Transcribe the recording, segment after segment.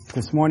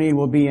This morning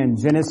we'll be in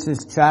Genesis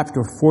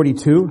chapter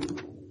 42.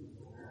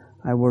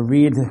 I will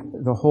read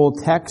the whole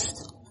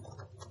text.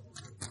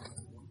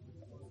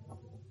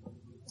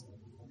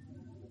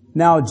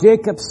 Now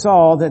Jacob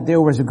saw that there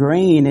was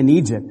grain in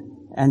Egypt,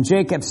 and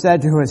Jacob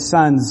said to his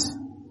sons,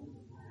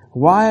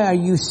 "Why are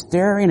you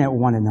staring at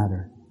one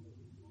another?"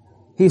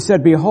 He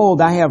said,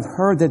 "Behold, I have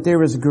heard that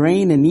there is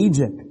grain in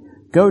Egypt.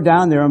 Go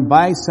down there and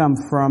buy some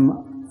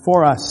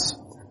for us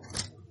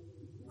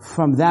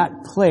from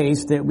that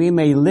place, that we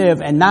may live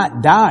and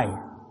not die."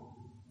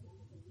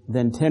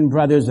 Then 10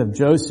 brothers of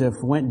Joseph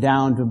went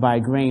down to buy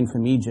grain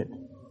from Egypt.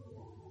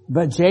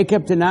 But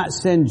Jacob did not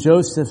send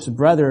Joseph's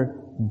brother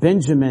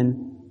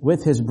Benjamin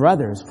with his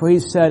brothers, for he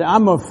said,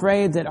 "I'm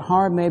afraid that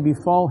harm may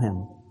befall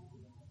him."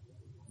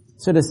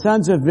 So the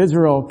sons of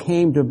Israel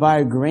came to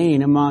buy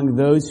grain among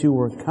those who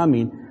were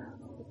coming,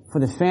 for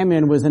the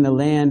famine was in the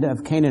land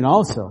of Canaan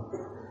also.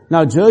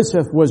 Now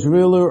Joseph was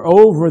ruler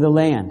over the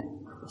land.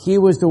 He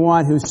was the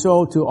one who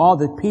sold to all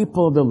the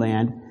people of the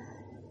land.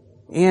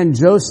 And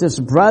Joseph's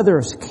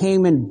brothers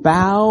came and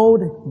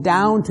bowed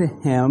down to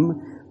him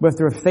with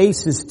their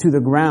faces to the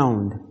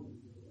ground.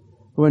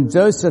 When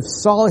Joseph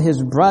saw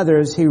his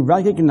brothers, he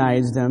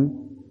recognized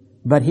them,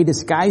 but he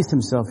disguised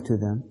himself to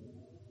them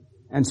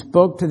and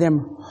spoke to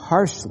them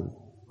harshly.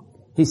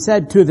 He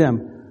said to them,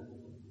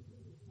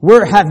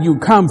 "Where have you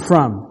come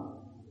from?"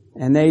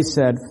 And they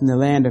said, "From the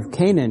land of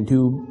Canaan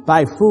to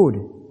buy food."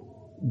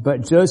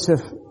 But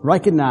Joseph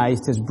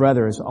recognized his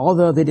brothers,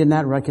 although they did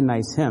not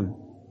recognize him.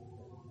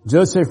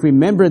 Joseph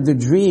remembered the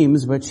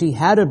dreams which he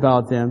had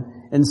about them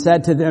and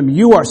said to them,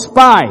 "You are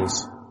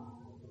spies.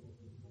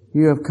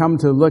 You have come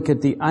to look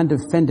at the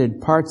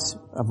undefended parts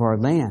of our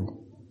land."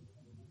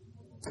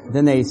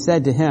 Then they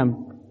said to him,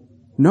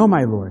 "No,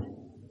 my lord,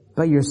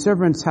 but your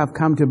servants have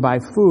come to buy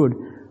food.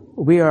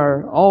 We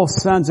are all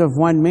sons of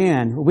one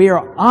man. We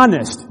are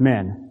honest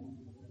men,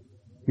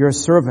 your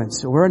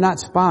servants. We're not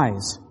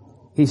spies."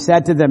 He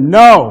said to them,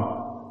 "No,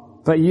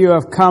 but you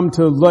have come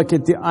to look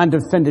at the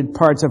undefended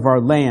parts of our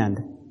land."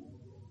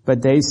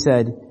 But they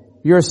said,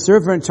 "Your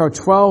servants are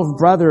 12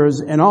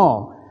 brothers in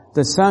all,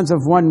 the sons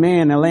of one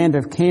man in the land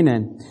of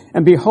Canaan.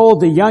 And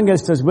behold, the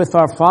youngest is with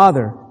our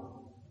father,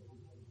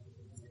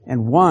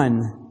 and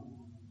one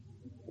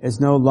is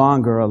no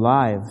longer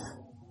alive."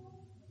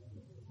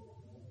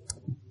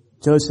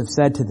 Joseph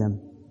said to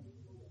them,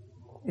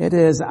 It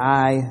is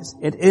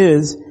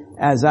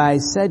as I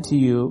said to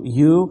you,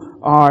 you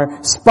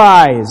are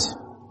spies.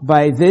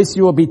 By this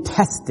you will be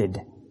tested.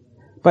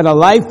 But a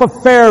life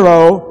of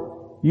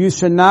Pharaoh, you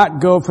should not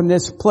go from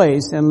this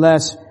place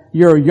unless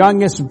your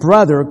youngest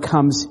brother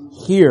comes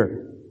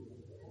here.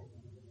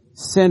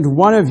 Send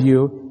one of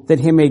you that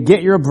he may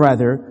get your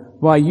brother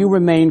while you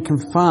remain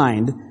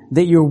confined,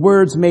 that your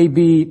words may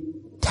be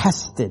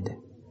tested,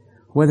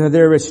 whether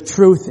there is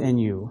truth in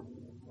you.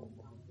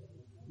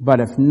 But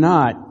if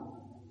not,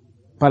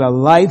 but a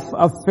life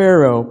of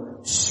Pharaoh,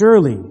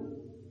 surely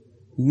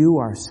you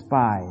are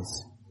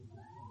spies.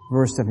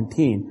 Verse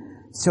 17.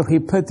 So he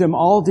put them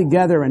all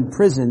together in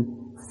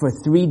prison for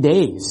 3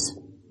 days.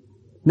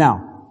 Now,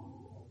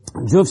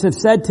 Joseph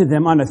said to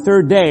them on the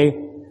 3rd day,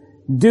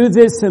 "Do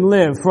this and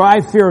live, for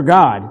I fear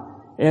God.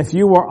 If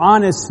you are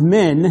honest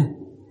men,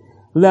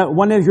 let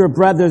one of your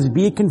brothers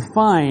be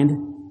confined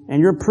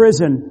in your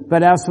prison,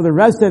 but as for the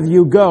rest of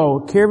you, go,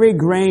 carry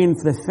grain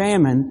for the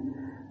famine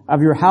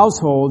of your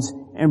households,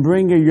 and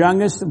bring your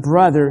youngest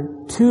brother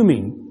to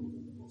me,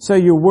 so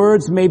your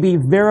words may be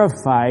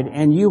verified,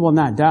 and you will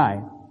not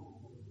die."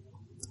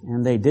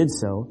 And they did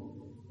so.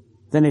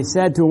 Then they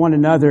said to one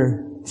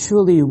another,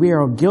 "Surely we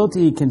are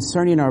guilty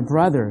concerning our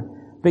brother,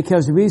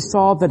 because we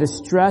saw the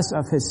distress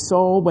of his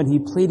soul when he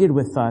pleaded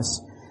with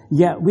us,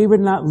 yet we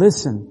would not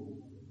listen.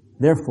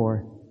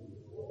 Therefore,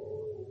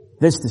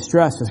 this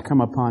distress has come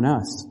upon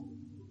us."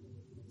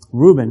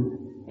 Reuben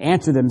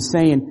answered them,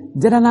 saying,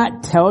 "Did I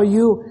not tell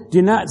you,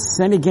 do not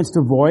sin against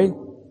a boy?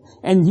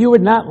 And you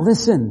would not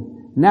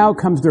listen. Now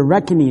comes the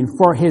reckoning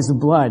for his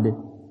blood."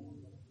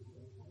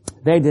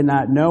 They did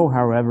not know,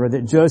 however,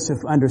 that Joseph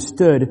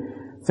understood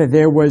that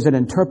there was an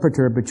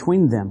interpreter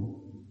between them.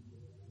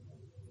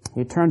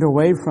 He turned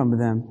away from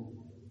them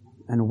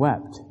and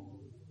wept.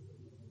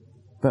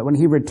 But when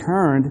he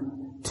returned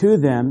to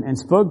them and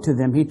spoke to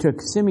them, he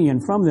took Simeon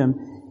from them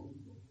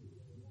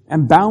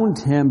and bound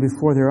him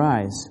before their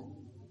eyes.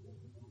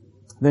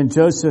 Then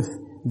Joseph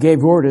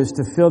gave orders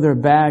to fill their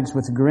bags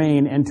with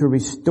grain and to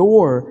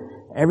restore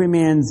every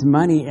man's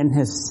money in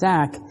his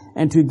sack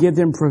and to give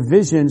them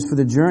provisions for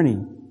the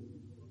journey.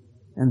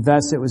 And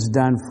thus it was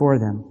done for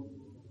them.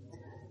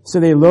 So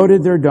they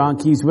loaded their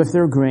donkeys with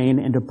their grain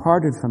and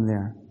departed from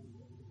there.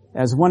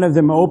 As one of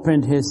them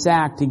opened his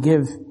sack to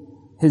give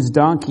his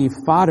donkey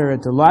fodder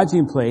at the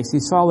lodging place,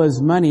 he saw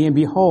his money, and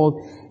behold,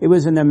 it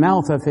was in the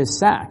mouth of his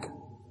sack.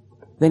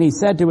 Then he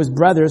said to his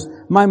brothers,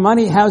 "My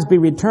money has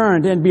been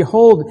returned, and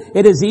behold,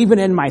 it is even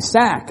in my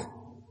sack."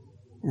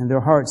 And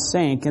their hearts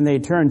sank, and they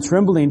turned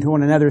trembling to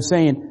one another,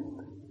 saying,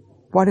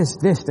 "What is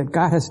this that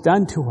God has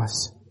done to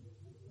us?"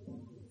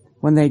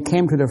 When they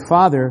came to their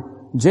father,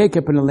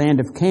 Jacob in the land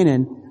of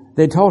Canaan,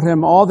 They told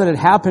him all that had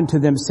happened to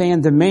them,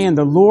 saying, the man,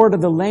 the Lord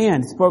of the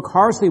land, spoke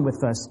harshly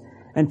with us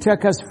and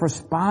took us for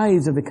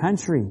spies of the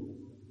country.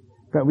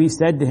 But we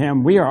said to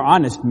him, we are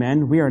honest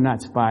men, we are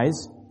not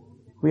spies.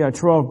 We are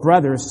 12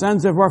 brothers,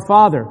 sons of our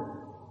father.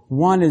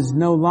 One is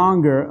no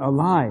longer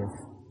alive,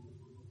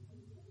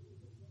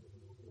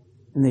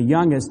 and the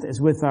youngest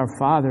is with our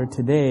father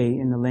today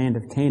in the land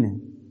of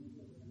Canaan.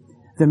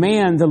 The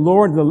man, the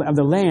Lord of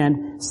the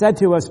land, said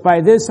to us,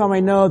 by this I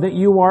may know that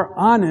you are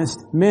honest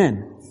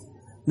men.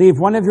 Leave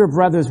one of your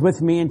brothers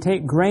with me and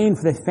take grain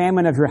for the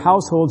famine of your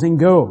households and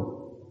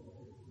go.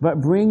 But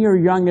bring your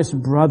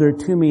youngest brother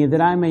to me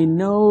that I may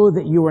know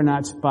that you are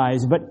not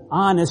spies, but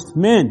honest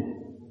men.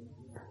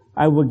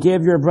 I will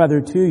give your brother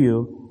to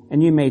you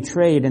and you may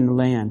trade in the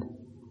land.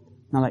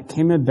 Now it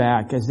came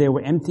back as they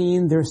were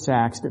emptying their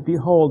sacks, that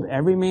behold,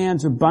 every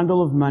man's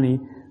bundle of money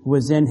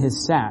was in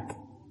his sack.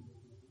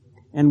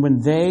 And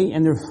when they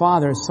and their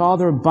father saw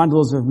their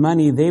bundles of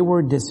money, they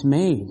were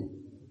dismayed.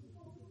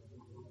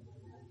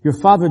 Your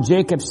father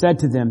Jacob said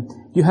to them,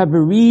 you have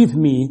bereaved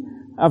me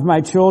of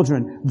my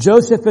children.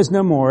 Joseph is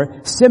no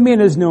more,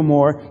 Simeon is no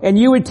more, and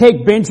you would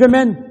take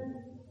Benjamin?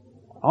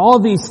 All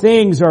these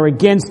things are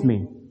against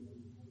me.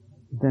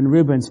 Then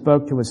Reuben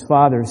spoke to his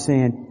father,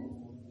 saying,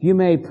 you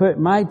may put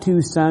my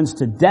 2 sons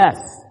to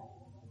death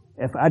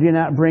if I do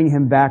not bring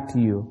him back to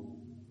you.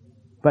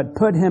 But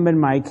put him in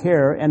my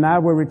care, and I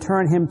will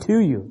return him to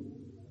you.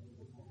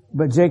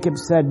 But Jacob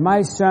said,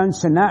 my son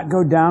shall not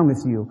go down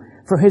with you,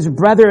 for his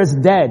brother is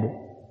dead,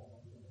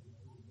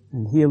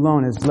 and he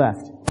alone is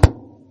left.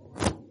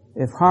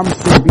 If harm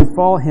should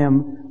befall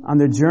him on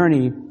the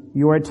journey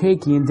you are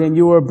taking, then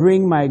you will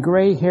bring my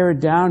gray hair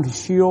down to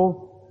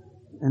Sheol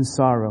in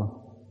sorrow.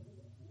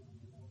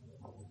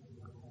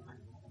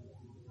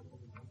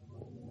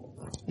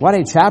 What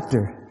a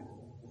chapter.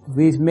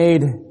 We've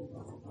made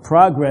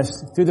progress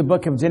through the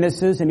book of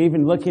Genesis and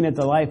even looking at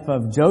the life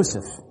of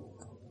Joseph.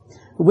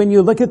 When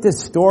you look at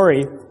this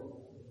story,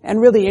 and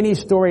really any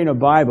story in the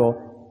Bible,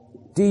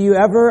 do you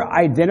ever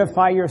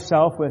identify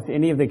yourself with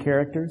any of the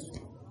characters?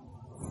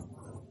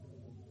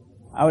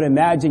 I would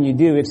imagine you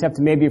do, except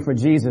maybe for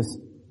Jesus.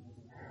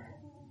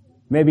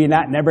 Maybe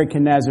not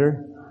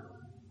Nebuchadnezzar.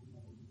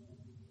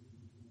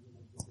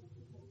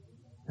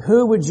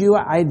 Who would you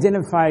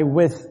identify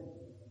with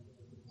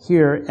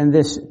here in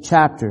this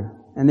chapter,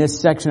 in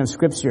this section of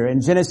Scripture?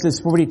 In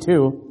Genesis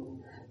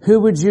 42, who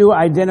would you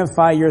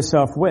identify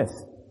yourself with?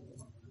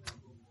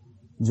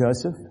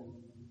 Joseph?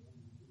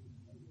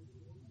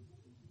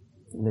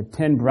 The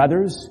 10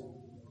 brothers?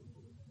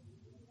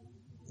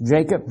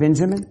 Jacob,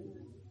 Benjamin,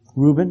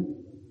 Reuben,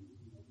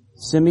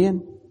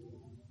 Simeon?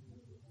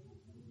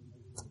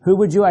 Who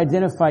would you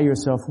identify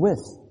yourself with?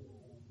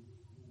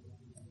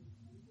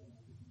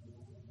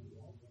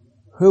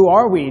 Who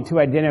are we to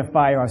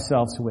identify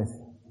ourselves with?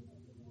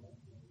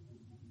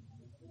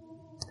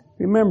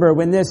 Remember,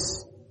 when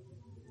this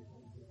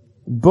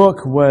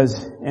book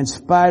was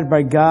inspired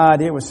by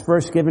God, it was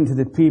first given to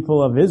the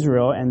people of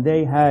Israel, and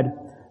they had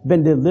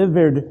been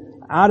delivered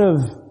out of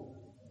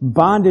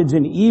bondage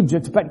in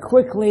Egypt, but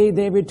quickly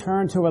they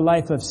returned to a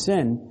life of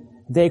sin.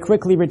 They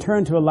quickly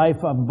returned to a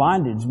life of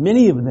bondage.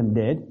 Many of them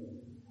did.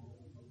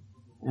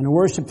 And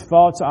worshipped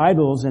false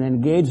idols and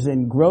engaged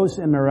in gross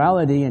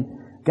immorality, and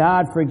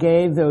God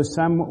forgave, though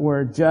some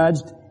were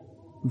judged.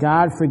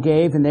 God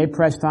forgave and they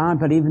pressed on,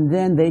 but even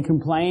then they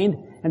complained,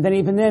 and then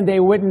even then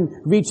they wouldn't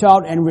reach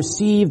out and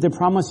receive the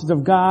promises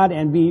of God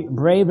and be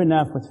brave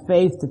enough with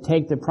faith to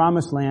take the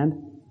promised land.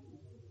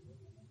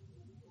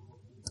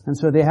 And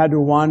so they had to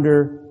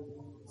wander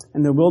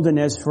in the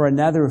wilderness for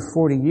another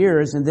 40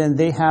 years, and then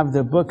they have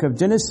the book of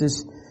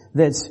Genesis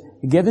that's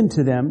given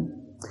to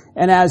them.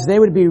 And as they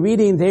would be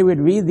reading, they would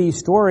read these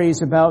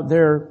stories about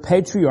their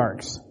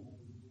patriarchs,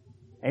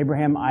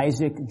 Abraham,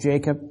 Isaac,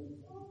 Jacob.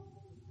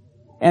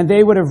 And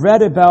they would have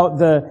read about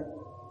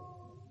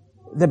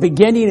the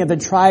beginning of the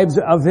tribes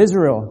of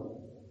Israel,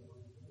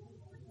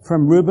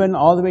 from Reuben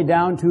all the way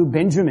down to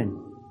Benjamin.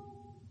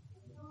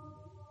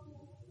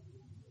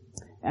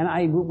 And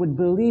I would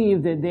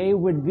believe that they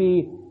would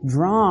be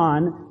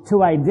drawn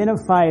to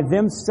identify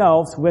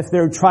themselves with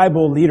their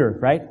tribal leader,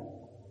 right?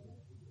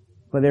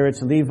 Whether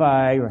it's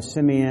Levi or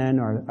Simeon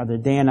or the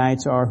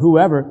Danites or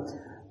whoever,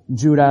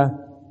 Judah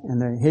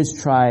and his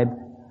tribe,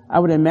 I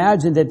would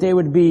imagine that they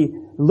would be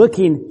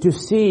looking to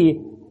see,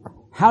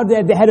 how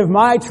did the head of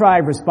my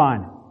tribe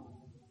respond?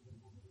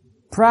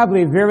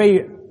 Probably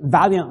very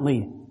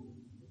valiantly,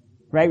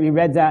 right? We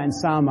read that in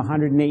Psalm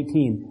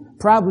 118.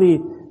 Probably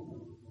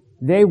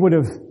they would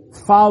have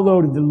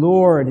followed the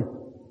Lord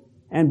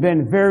and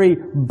been very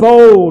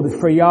bold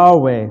for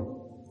Yahweh,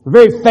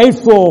 very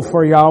faithful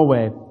for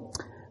Yahweh.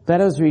 But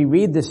as we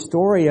read the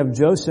story of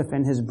Joseph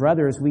and his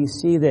brothers, we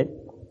see that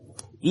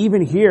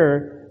even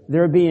here,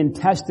 they're being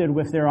tested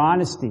with their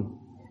honesty.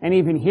 And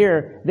even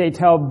here, they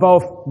tell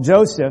both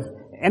Joseph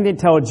and they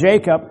tell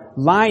Jacob,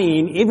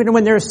 lying, even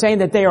when they're saying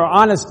that they are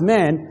honest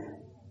men,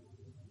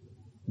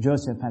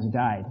 Joseph has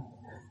died.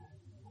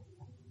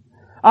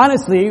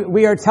 Honestly,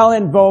 we are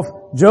telling both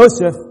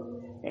Joseph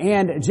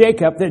and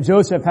Jacob that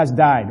Joseph has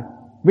died.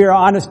 We are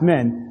honest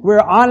men. We're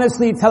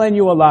honestly telling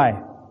you a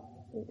lie.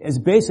 Is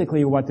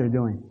basically what they're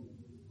doing.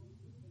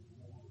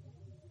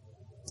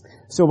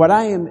 So what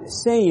I am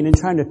saying and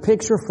trying to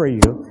picture for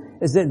you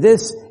is that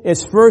this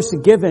is first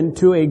given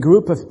to a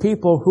group of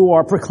people who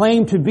are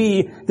proclaimed to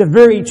be the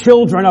very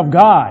children of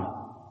God.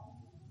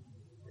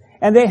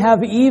 And they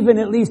have even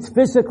at least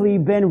physically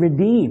been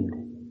redeemed.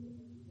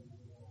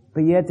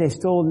 But yet they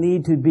still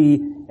need to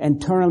be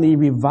internally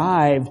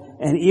revived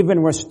and even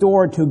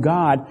restored to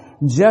God,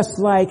 just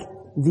like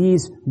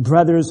these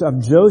brothers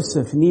of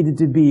Joseph needed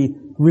to be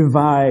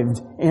revived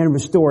and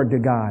restored to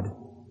God.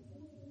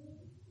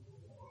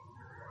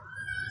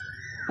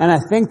 And I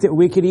think that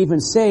we could even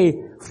say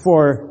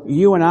for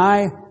you and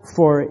I,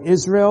 for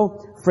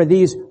Israel, for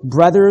these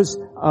brothers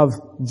of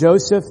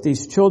Joseph,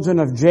 these children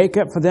of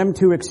Jacob, for them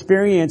to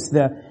experience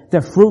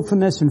the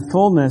fruitfulness and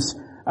fullness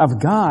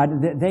of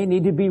God, that they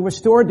need to be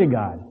restored to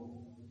God.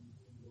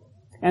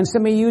 And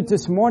some of you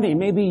this morning,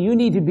 maybe you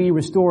need to be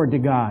restored to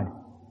God.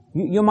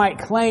 You might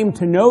claim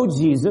to know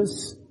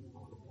Jesus,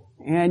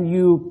 and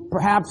you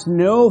perhaps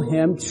know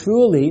Him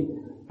truly,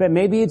 but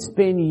maybe it's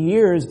been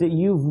years that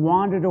you've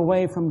wandered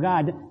away from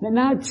God.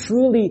 Not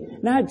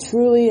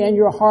truly in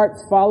your heart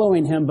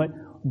following Him, but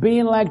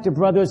being like the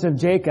brothers of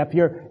Jacob.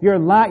 You're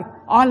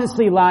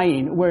honestly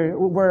lying.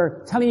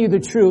 We're telling you the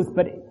truth,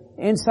 but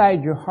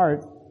inside your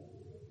heart,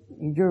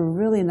 you're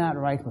really not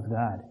right with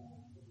God.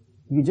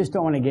 You just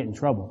don't want to get in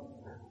trouble.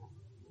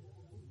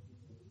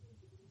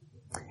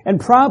 And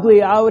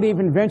probably I would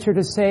even venture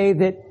to say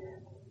that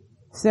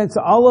since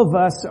all of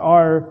us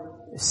are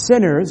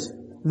sinners,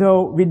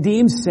 though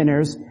redeemed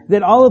sinners,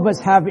 that all of us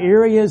have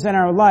areas in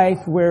our life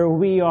where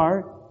we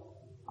are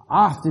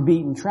off the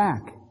beaten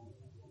track.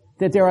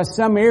 That there are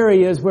some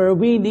areas where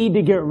we need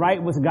to get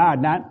right with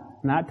God,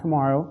 not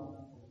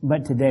tomorrow,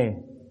 but today.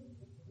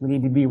 We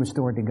need to be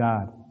restored to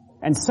God.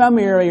 And some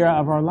area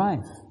of our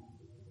life.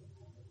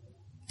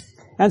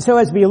 And so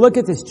as we look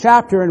at this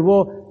chapter, and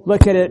we'll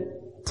look at it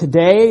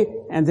today,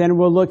 and then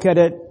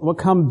we'll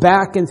come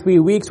back in 3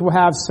 weeks, we'll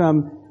have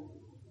some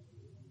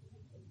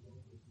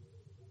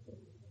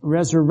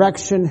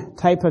resurrection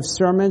type of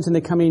sermons in the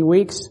coming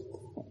weeks.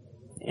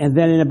 And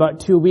then in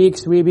about 2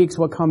 weeks, 3 weeks,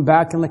 we'll come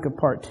back and look at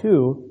part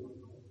 2.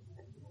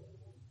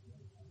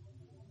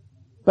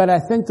 But I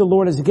think the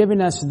Lord has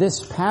given us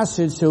this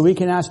passage so we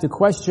can ask the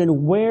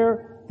question,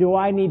 where do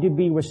I need to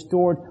be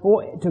restored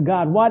to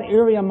God? What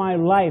area of my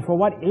life, or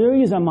what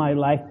areas of my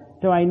life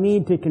do I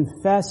need to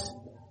confess,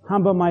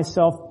 humble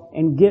myself,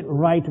 and get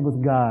right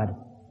with God?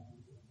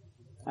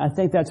 I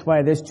think that's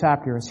why this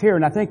chapter is here.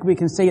 And I think we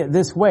can say it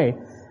this way.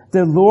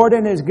 The Lord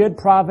in His good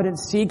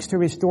providence seeks to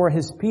restore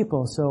His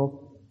people.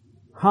 So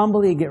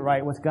humbly get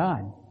right with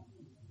God.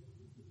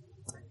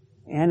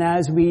 And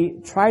as we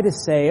try to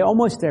say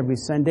almost every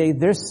Sunday,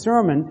 this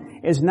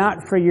sermon is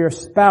not for your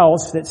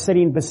spouse that's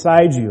sitting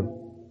beside you.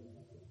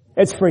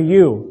 It's for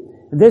you.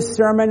 This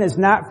sermon is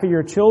not for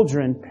your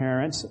children,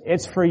 parents.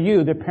 It's for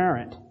you, the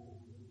parent.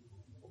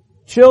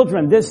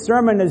 Children, this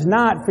sermon is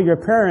not for your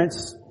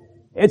parents.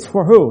 It's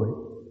for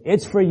who?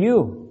 It's for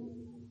you.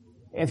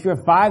 If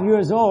you're 5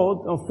 years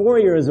old, or 4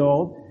 years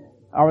old,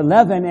 or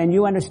 11, and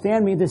you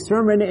understand me, this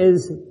sermon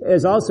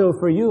is also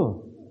for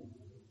you.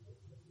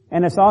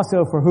 And it's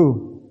also for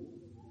who?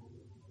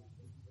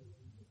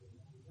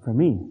 For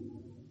me.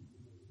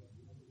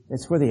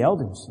 It's for the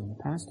elders and the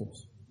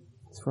pastors.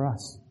 It's for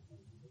us.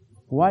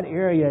 What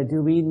area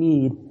do we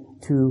need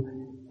to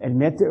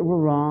admit that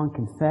we're wrong,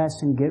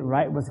 confess, and get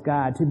right with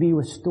God, to be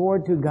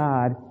restored to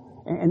God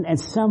in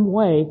some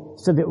way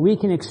so that we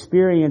can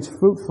experience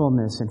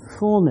fruitfulness and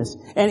fullness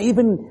and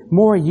even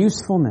more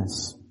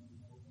usefulness?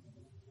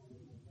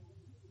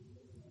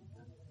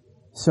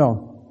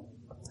 So,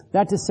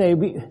 that to say,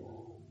 we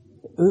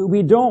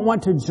don't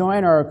want to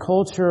join our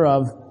culture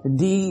of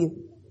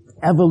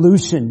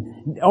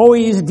de-evolution,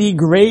 always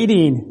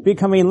degrading,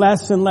 becoming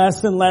less and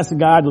less and less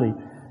godly,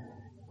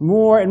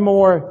 more and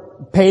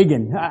more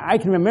pagan. I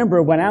can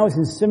remember when I was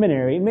in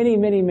seminary,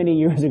 many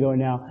years ago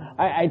now,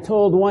 I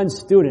told one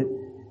student,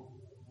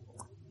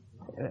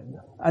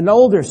 an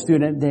older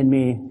student than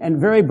me,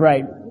 and very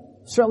bright,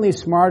 certainly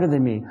smarter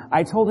than me,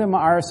 I told him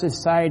our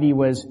society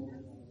was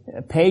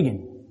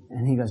pagan.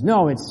 And he goes,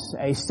 no, it's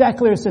a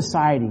secular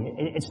society.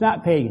 It's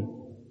not pagan.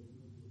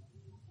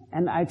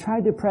 And I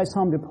tried to press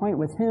home the point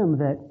with him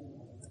that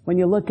when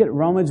you look at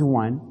Romans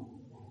 1,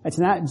 it's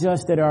not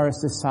just that our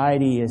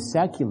society is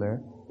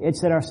secular,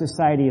 it's that our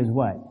society is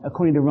what?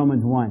 According to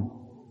Romans 1.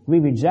 We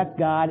reject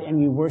God and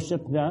we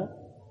worship the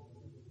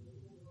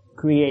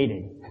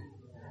created.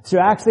 So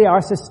actually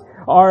our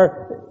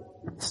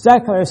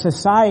secular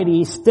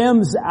society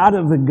stems out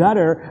of the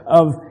gutter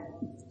of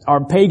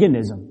our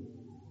paganism.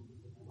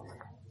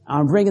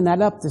 I'm bringing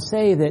that up to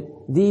say that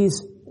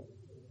these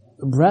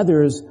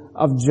brothers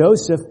of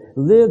Joseph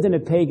lived in a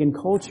pagan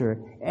culture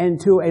and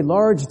to a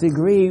large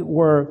degree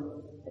were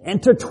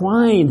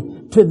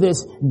intertwined to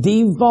this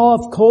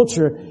devolved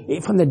culture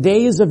from the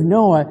days of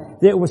Noah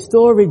that was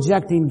still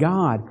rejecting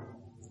God.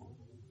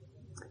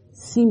 It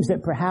seems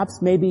that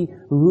perhaps maybe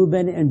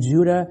Reuben and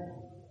Judah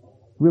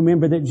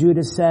Remember that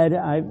Judas said,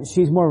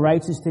 she's more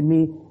righteous than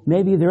me.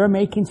 Maybe they're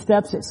making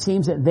steps. It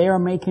seems that they are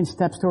making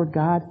steps toward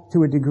God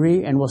to a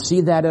degree, and we'll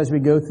see that as we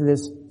go through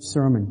this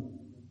sermon.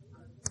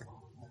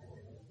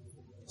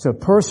 So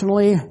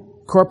personally,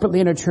 corporately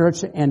in a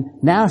church, and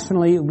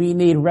nationally, we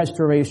need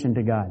restoration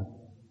to God.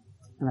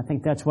 And I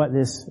think that's what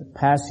this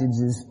passage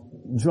is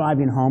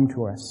driving home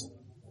to us.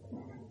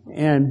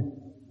 And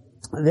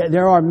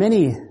there are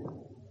many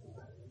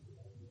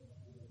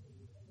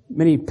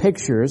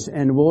pictures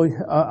and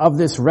of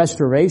this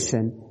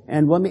restoration,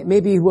 and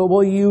maybe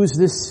we'll use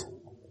this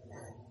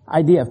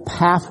idea of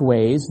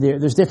pathways.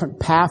 There's different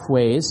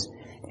pathways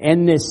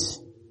in this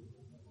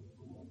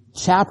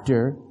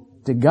chapter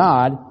to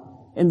God,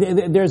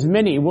 and there's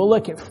many. We'll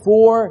look at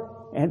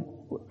 4, and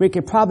we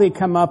could probably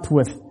come up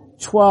with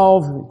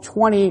 12,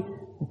 20,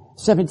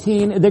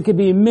 17. There could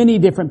be many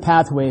different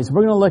pathways.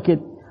 We're going to look at,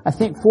 I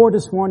think, 4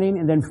 this morning,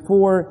 and then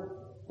 4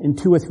 in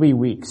 2 or 3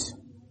 weeks.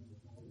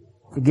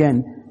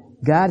 Again,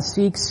 God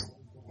seeks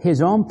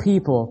His own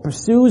people,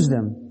 pursues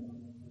them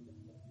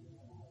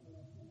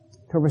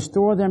to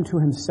restore them to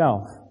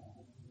Himself.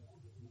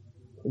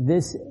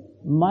 This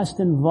must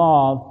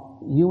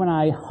involve you and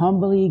I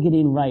humbly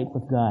getting right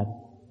with God.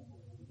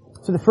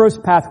 So the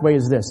first pathway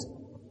is this.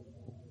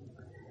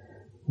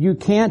 You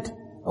can't,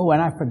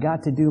 and I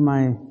forgot to do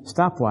my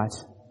stopwatch.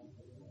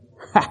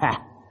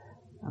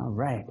 All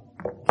right.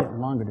 Getting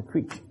longer to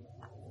preach.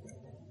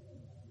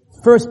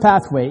 First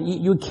pathway,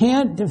 you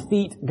can't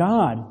defeat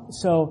God.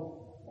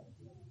 So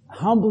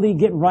humbly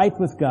get right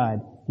with God.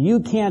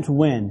 You can't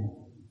win.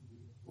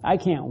 I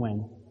can't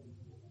win.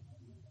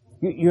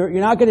 You're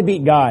not going to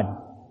beat God.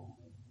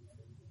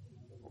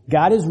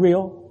 God is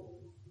real.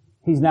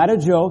 He's not a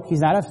joke. He's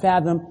not a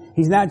fathom.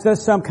 He's not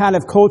just some kind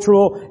of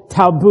cultural,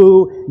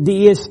 taboo,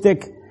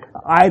 deistic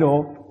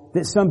idol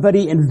that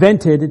somebody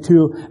invented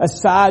to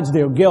assuage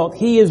their guilt.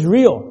 He is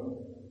real.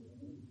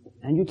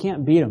 And you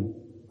can't beat Him.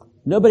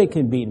 Nobody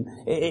can beat Him.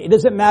 It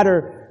doesn't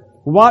matter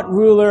what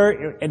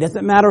ruler. It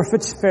doesn't matter if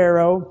it's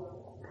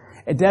Pharaoh.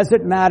 It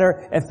doesn't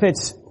matter if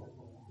it's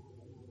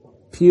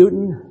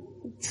Putin,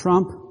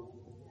 Trump,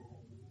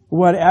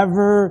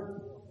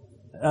 whatever,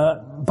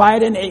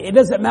 Biden. It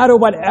doesn't matter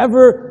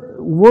whatever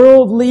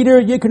world leader.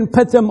 You can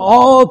put them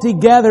all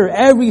together.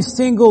 Every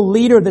single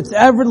leader that's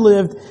ever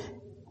lived.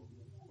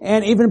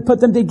 And even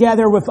put them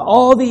together with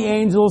all the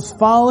angels,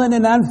 fallen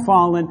and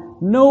unfallen.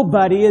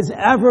 Nobody is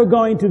ever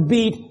going to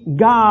beat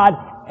God,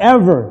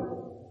 ever.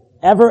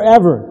 Ever,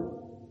 ever.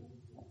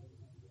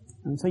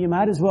 And so you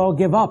might as well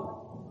give up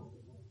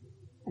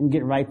and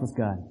get right with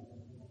God.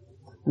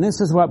 And this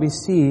is what we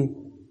see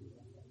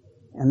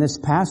in this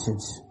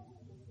passage.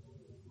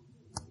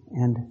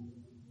 And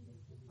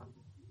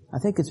I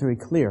think it's very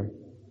clear.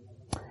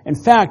 In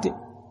fact,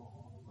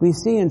 we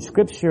see in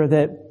Scripture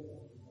that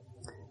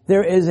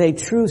there is a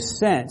true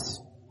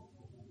sense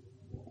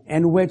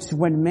in which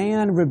when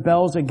man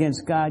rebels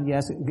against God,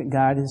 yes,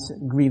 God is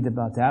grieved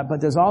about that,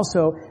 but there's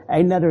also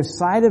another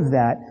side of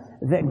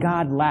that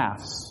God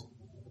laughs.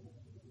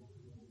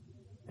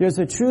 There's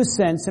a true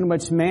sense in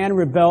which man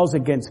rebels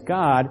against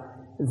God,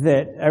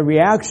 that a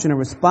reaction, a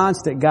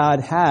response that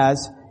God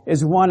has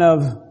is one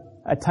of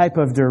a type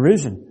of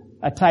derision,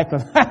 a type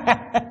of,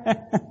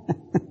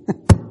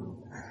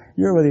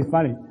 you're really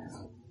funny.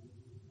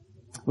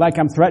 Like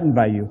I'm threatened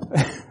by you.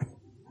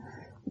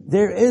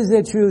 There is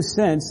a true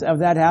sense of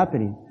that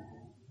happening.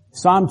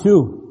 Psalm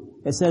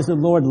 2, it says the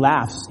Lord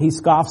laughs. He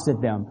scoffs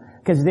at them.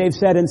 Because they've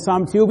said in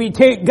Psalm 2, we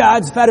take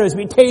God's fetters,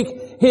 we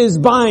take His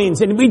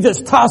binds, and we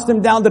just toss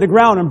them down to the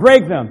ground and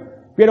break them.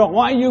 We don't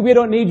want you, we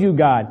don't need you,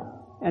 God.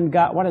 And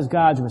God, what is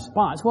God's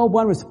response? Well,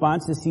 one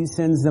response is He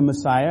sends the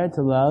Messiah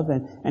to love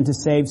and to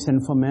save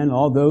sinful men.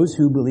 All those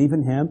who believe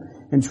in Him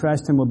and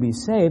trust Him will be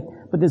saved.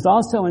 But there's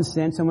also a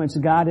sense in which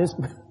God is...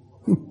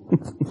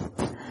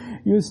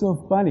 You're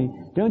so funny.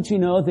 Don't you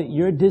know that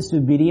your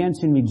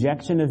disobedience and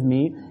rejection of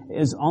me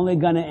is only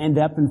going to end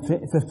up in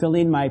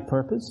fulfilling my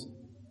purpose?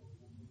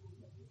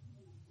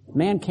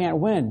 Man can't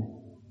win.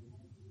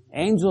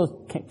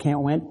 Angels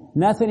can't win.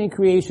 Nothing in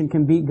creation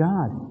can beat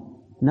God.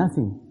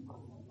 Nothing.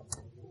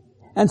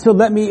 And so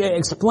let me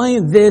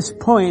explain this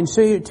point and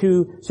show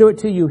it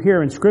to you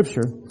here in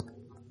Scripture.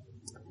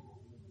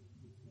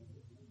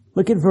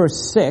 Look at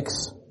verse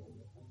 6.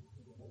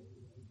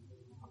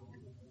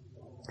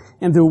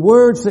 And the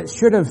words that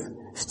should have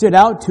stood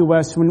out to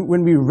us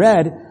when we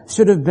read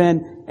should have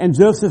been, and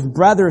Joseph's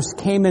brothers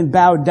came and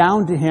bowed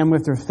down to him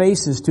with their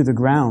faces to the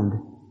ground.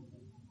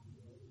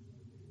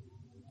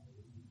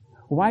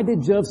 Why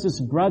did Joseph's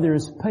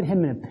brothers put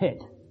him in a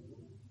pit?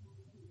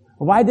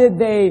 Why did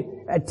they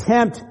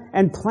attempt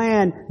and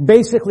plan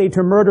basically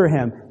to murder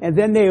him? And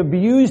then they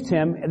abused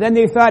him. And then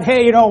they thought,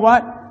 hey, you know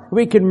what?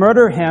 We can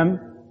murder him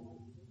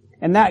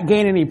and not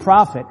gain any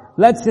profit.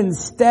 Let's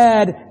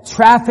instead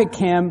traffic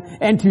him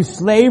into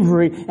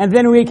slavery, and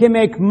then we can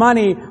make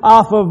money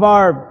off of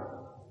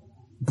our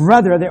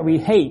brother that we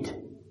hate.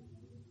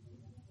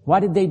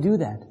 Why did they do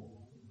that?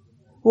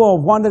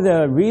 Well, one of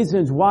the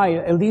reasons why,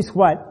 at least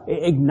what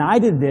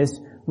ignited this,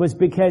 was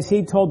because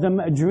he told them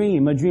a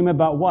dream. A dream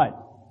about what?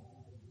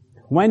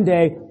 One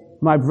day,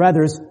 my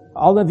brothers,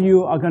 all of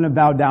you are going to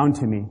bow down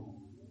to me.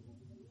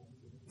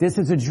 This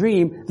is a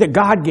dream that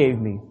God gave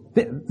me.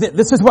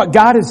 This is what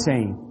God is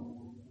saying.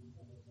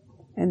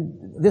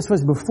 And this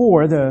was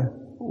before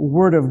the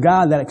Word of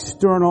God, that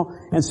external,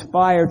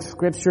 inspired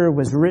Scripture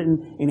was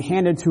written and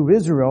handed to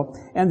Israel.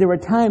 And there were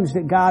times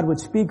that God would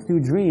speak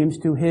through dreams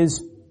to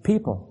His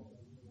people.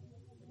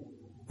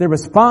 The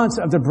response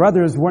of the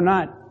brothers were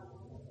not,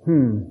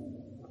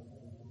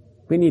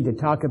 we need to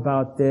talk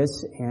about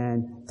this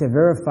and to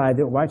verify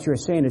that what you're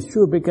saying is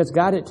true, because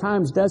God at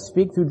times does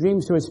speak through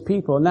dreams to His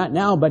people. Not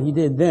now, but He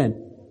did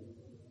then.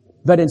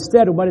 But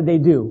instead, what did they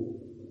do?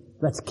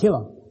 Let's kill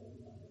Him.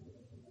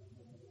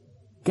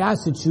 God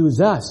should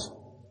choose us.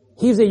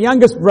 He's the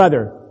youngest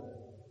brother.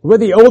 We're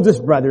the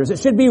oldest brothers. It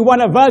should be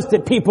one of us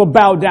that people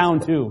bow down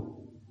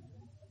to.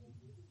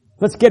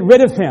 Let's get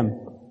rid of him.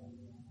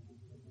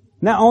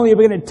 Not only are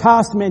we going to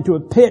toss him into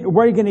a pit,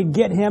 we're going to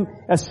get him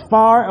as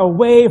far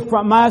away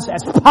from us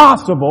as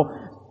possible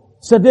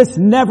so this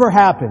never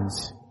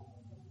happens.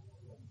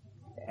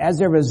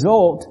 As a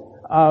result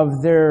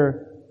of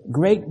their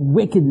great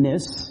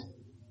wickedness,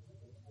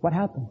 what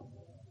happened?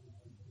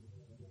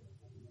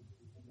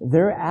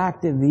 Their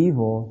act of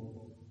evil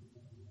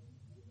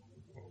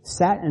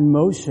sat in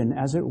motion,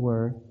 as it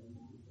were,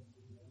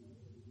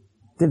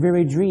 the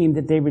very dream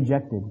that they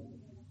rejected.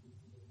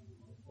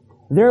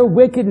 Their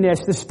wickedness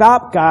to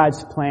stop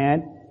God's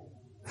plan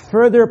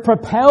further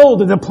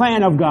propelled the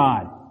plan of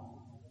God.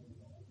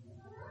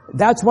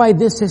 That's why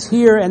this is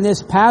here in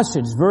this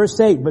passage, verse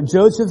 8. But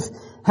Joseph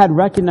had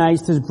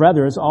recognized his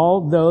brothers,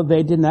 although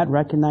they did not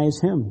recognize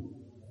him.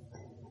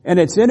 And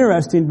it's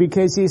interesting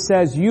because he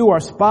says, you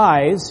are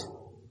spies,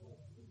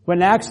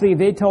 when actually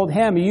they told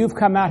him, you've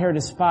come out here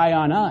to spy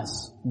on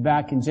us.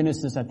 Back in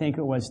Genesis, I think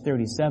it was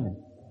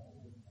 37.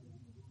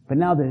 But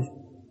now the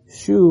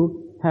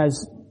shoe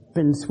has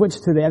been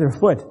switched to the other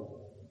foot.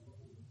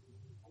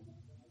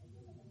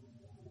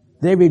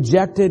 They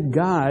rejected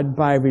God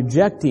by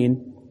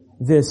rejecting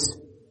this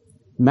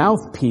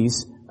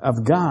mouthpiece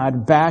of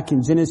God back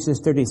in Genesis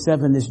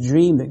 37, this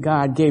dream that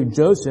God gave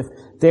Joseph.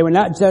 They were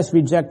not just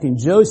rejecting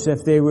Joseph,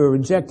 they were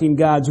rejecting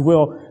God's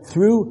will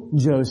through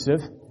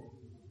Joseph.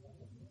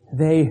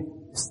 They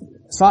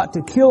sought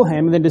to kill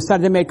him and then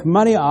decided to make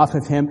money off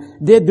of him,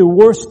 did the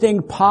worst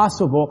thing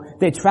possible.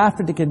 They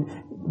trafficked him,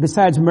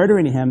 besides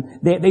murdering him.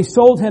 They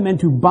sold him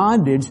into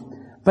bondage,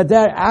 but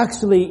that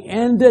actually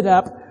ended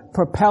up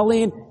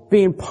propelling,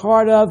 being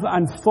part of,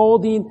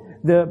 unfolding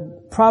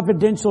the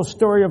providential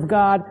story of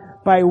God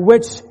by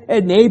which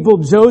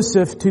enabled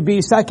Joseph to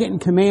be second in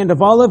command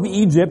of all of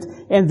Egypt,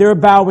 and they're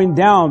bowing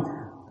down.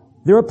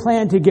 Their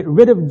plan to get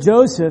rid of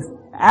Joseph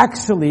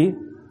actually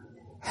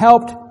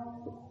helped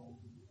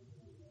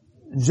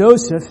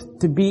Joseph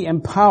to be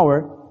in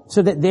power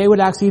so that they would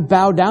actually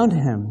bow down to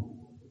him.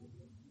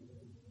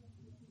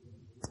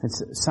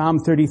 It's Psalm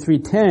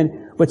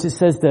 33:10, which it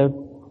says the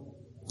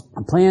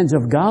plans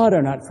of God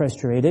are not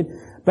frustrated,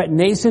 but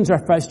nations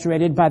are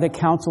frustrated by the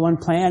counsel and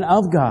plan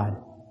of God.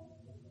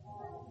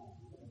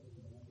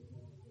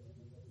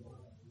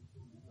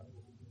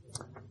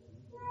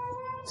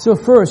 So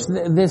first,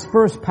 this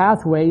first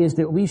pathway is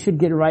that we should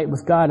get right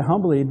with God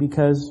humbly,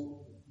 because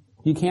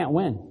you can't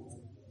win.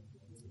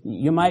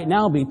 You might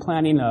now be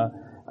planning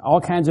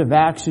all kinds of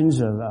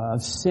actions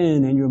of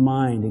sin in your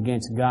mind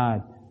against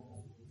God.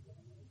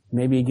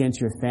 Maybe against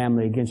your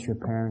family, against your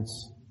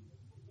parents,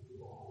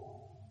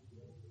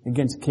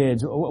 against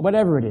kids,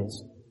 whatever it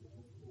is.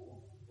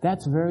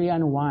 That's very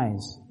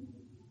unwise.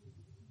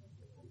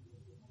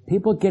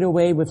 People get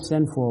away with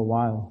sin for a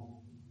while.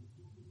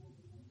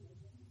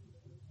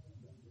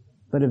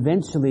 But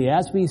eventually,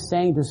 as we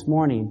sang this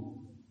morning,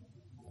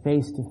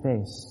 face to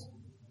face,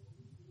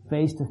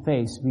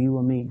 we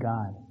will meet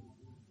God.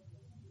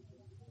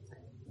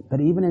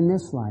 But even in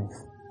this life,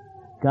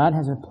 God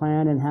has a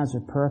plan and has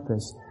a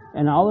purpose.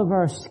 And all of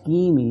our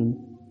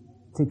scheming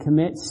to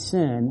commit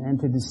sin and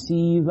to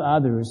deceive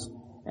others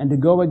and to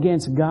go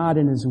against God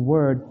and His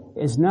Word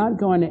is not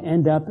going to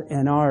end up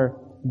in our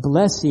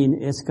blessing.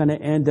 It's going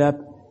to end up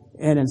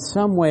in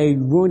some way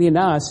ruining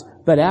us,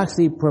 but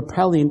actually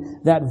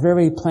propelling that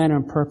very plan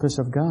and purpose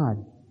of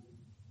God.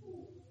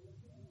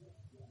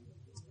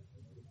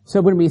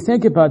 So when we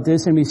think about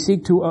this and we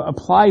seek to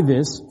apply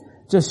this,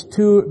 just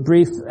two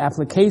brief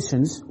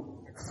applications.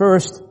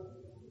 First,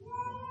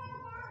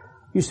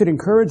 you should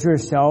encourage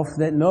yourself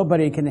that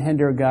nobody can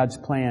hinder God's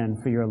plan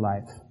for your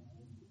life.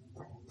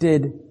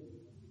 Did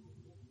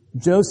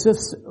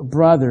Joseph's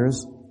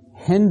brothers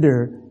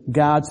hinder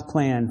God's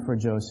plan for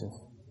Joseph?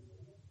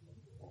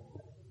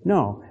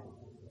 No.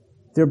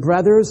 The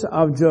brothers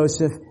of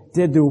Joseph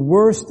did the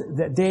worst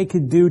that they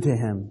could do to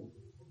him,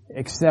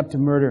 except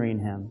murdering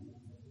him.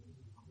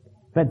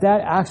 But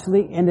that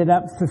actually ended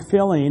up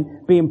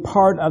being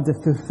part of the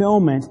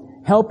fulfillment,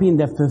 helping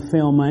the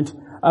fulfillment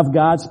of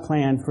God's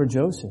plan for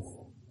Joseph.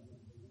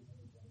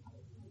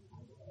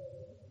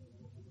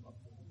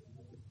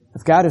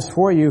 If God is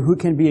for you, who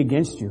can be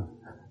against you?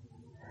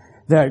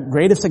 The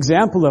greatest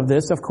example of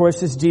this, of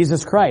course, is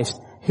Jesus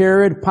Christ.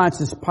 Herod,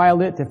 Pontius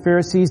Pilate, the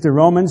Pharisees, the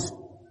Romans,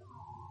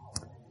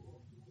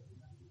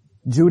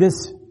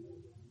 Judas,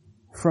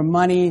 for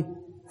money,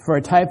 for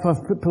a type of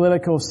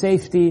political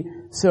safety,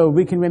 so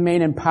we can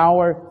remain in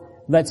power.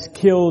 Let's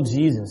kill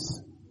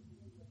Jesus.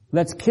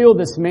 Let's kill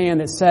this man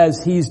that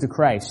says he's the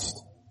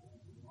Christ.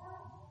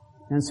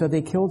 And so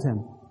they killed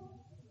him.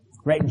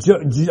 Right?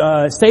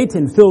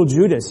 Satan filled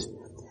Judas.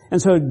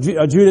 And so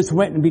Judas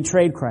went and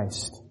betrayed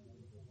Christ.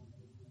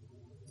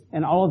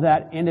 And all of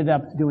that ended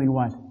up doing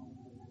what?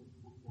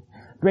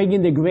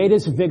 Bringing the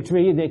greatest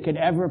victory they could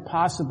ever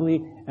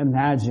possibly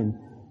imagine.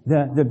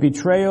 The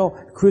betrayal,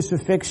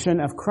 crucifixion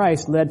of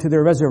Christ led to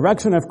the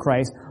resurrection of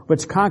Christ,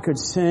 which conquered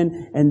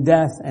sin and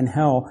death and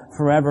hell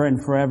forever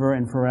and forever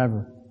and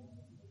forever.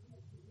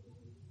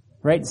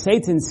 Right?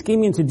 Satan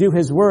scheming to do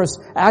his worst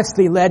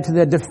actually led to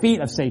the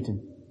defeat of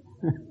Satan.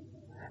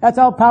 That's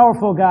how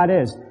powerful God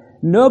is.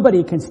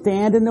 Nobody can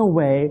stand in the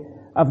way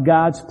of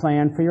God's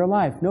plan for your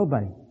life.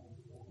 Nobody.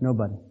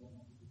 Nobody.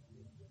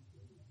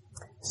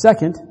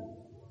 Second,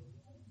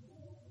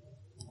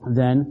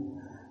 then,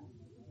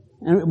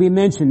 and we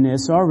mentioned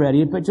this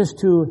already, but just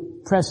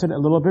to press it a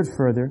little bit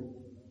further,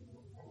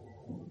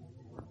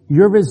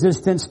 your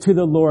resistance to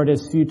the Lord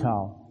is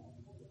futile.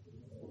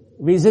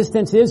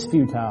 Resistance is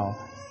futile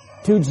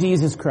to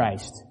Jesus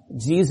Christ.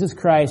 Jesus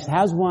Christ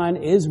has won,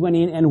 is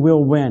winning, and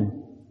will win.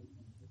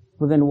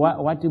 Well, then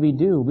what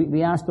do?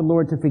 We ask the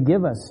Lord to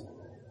forgive us.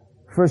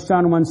 1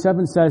 John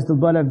 1:7 says, the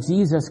blood of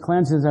Jesus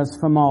cleanses us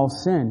from all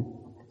sin.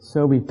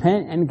 So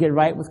repent and get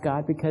right with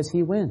God because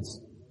He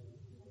wins.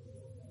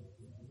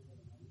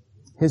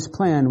 His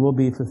plan will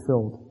be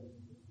fulfilled.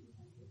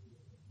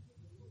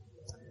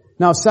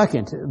 Now,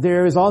 second,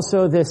 there is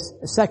also this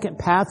second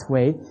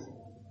pathway.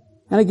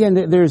 And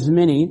again, there's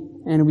many,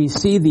 and we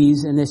see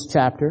these in this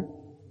chapter.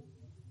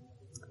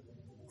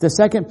 The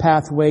second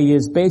pathway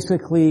is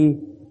basically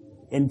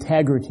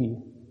integrity.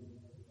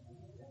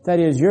 That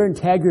is, your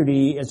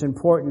integrity is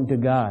important to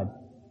God.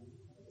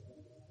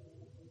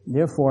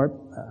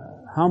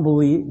 Therefore,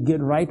 humbly get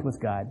right with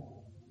God.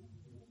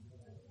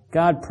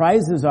 God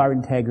prizes our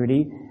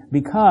integrity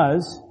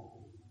because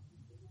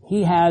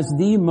He has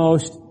the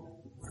most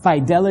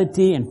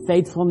fidelity and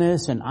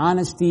faithfulness and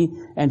honesty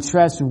and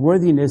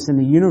trustworthiness in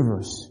the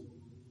universe.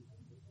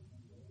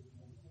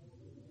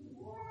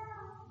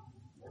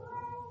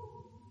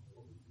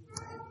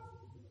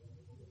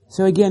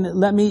 So again,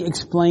 let me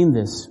explain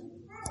this.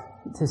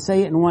 To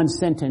say it in one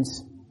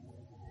sentence,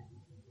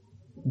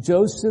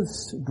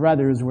 Joseph's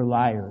brothers were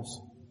liars.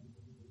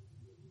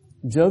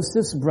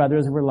 Joseph's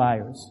brothers were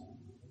liars.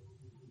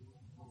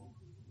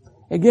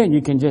 Again,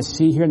 you can just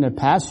see here in the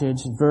passage,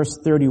 verse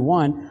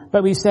 31,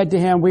 but we said to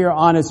him, we are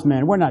honest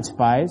men, we're not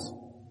spies.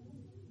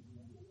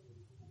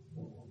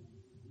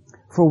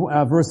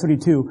 For verse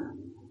 32,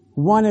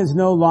 one is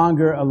no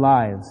longer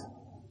alive.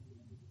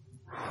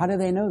 How do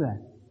they know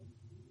that?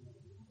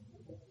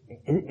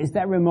 Is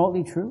that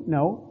remotely true?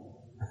 No.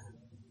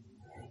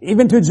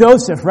 Even to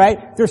Joseph,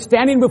 right? They're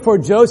standing before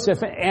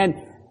Joseph, and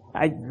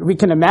we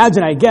can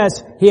imagine, I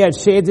guess, he had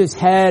shaved his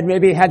head,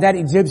 maybe he had that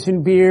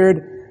Egyptian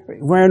beard,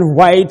 wearing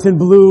white and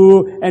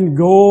blue and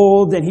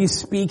gold, and he's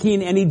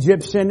speaking in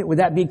Egyptian. Would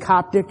that be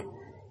Coptic?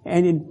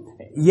 And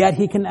yet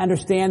he can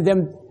understand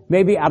them.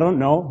 Maybe, I don't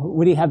know,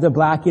 would he have the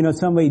black,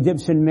 some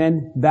Egyptian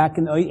men back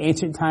in the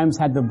ancient times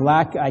had the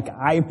black,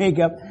 eye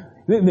makeup.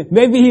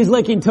 Maybe he's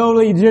looking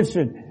totally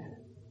Egyptian.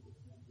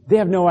 They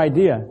have no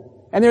idea.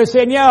 And they're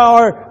saying, yeah,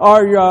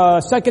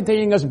 our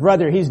second-to-youngest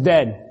brother, he's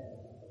dead.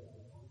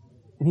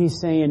 And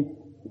he's saying,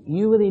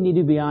 you really need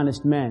to be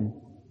honest men.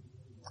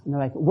 And they're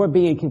like, we're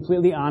being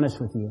completely honest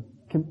with you.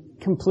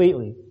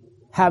 Completely.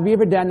 Have you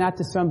ever done that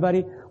to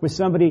somebody, where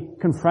somebody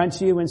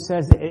confronts you and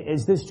says,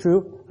 is this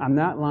true? I'm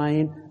not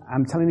lying.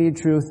 I'm telling you the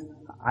truth.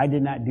 I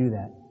did not do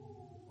that.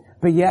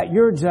 But yet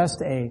you're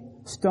just a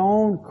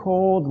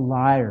stone-cold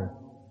liar.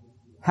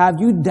 Have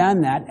you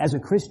done that as a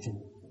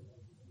Christian?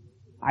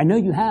 I know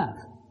you have.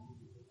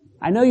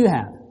 I know you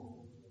have.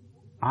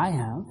 I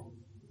have.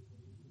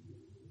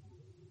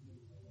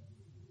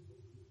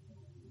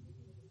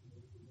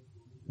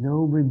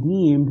 Though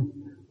redeemed,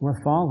 were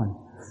fallen.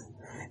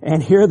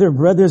 And here they're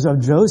brothers of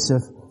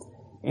Joseph.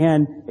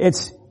 And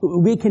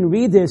we can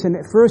read this, and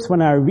at first when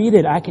I read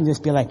it, I can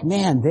just be like,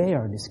 man, they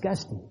are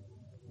disgusting.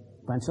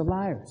 Bunch of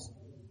liars.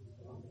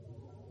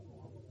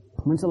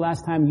 When's the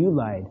last time you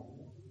lied?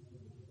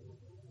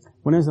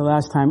 When is the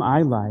last time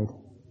I lied?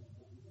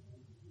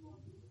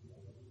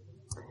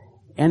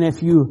 And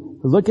if you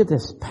look at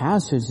this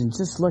passage and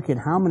just look at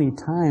how many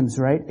times,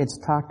 right, it's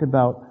talked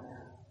about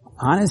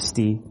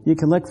honesty, you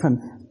can look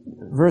from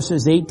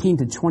verses 18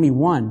 to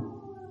 21.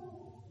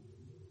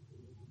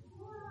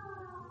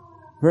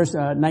 Verse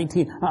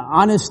 19,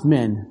 honest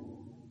men.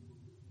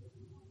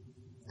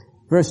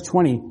 Verse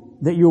 20,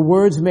 that your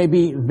words may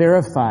be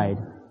verified.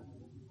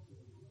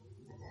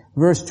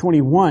 Verse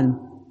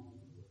 21,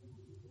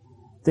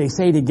 they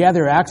say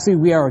together, actually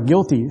we are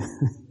guilty.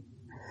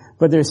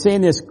 But they're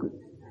saying this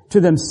to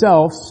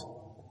themselves,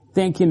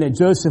 thinking that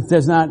Joseph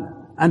does not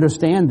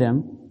understand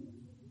them.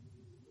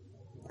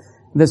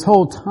 This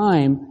whole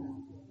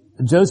time,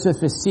 Joseph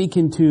is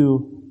seeking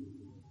to,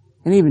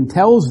 and even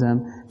tells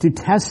them, to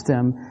test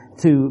them,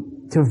 to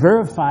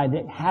verify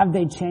that have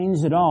they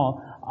changed at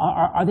all?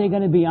 Are they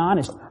going to be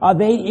honest? Are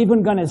they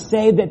even going to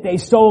say that they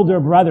sold their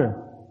brother?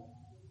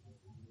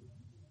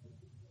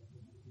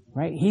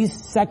 Right? He's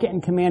second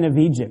in command of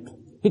Egypt.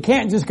 He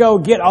can't just go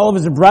get all of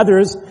his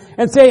brothers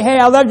and say, hey,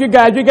 I love you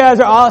guys. You guys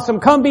are awesome.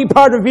 Come be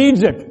part of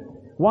Egypt.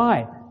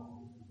 Why?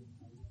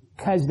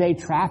 Because they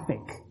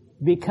traffic.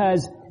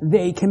 Because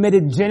they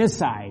committed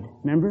genocide.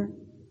 Remember?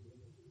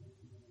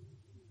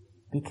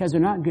 Because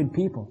they're not good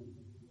people.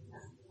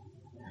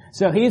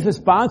 So he's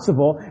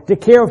responsible to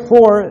care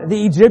for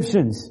the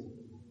Egyptians.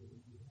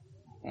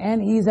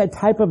 And he's a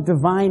type of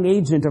divine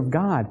agent of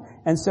God.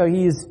 And so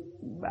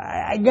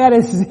I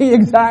gotta see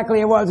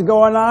exactly what's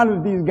going on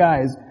with these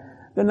guys.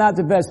 They're not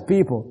the best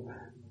people.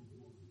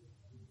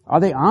 Are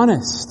they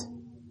honest?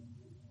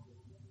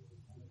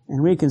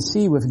 And we can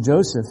see with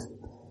Joseph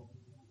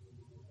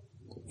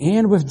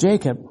and with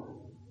Jacob,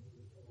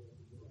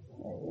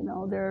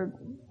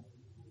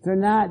 they're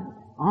not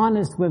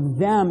honest with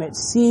them. It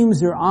seems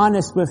they're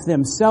honest with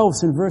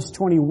themselves in verse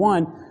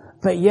 21,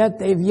 but yet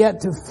they've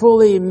yet to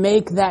fully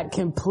make that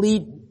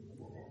complete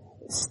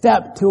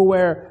step to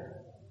where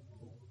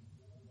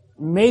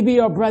maybe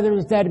our brother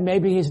is dead,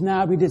 maybe he's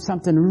not, we did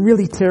something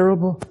really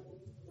terrible.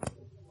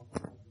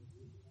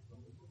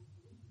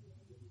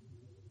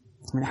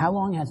 I mean, how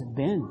long has it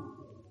been?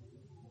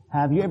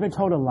 Have you ever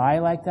told a lie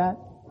like that?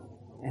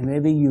 And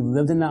maybe you've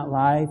lived in that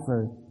lie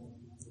for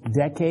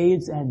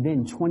decades. It had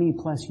been 20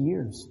 plus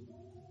years.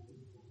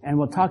 And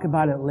we'll talk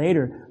about it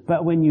later.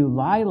 But when you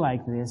lie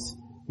like this,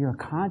 your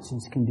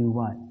conscience can do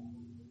what?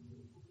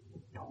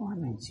 It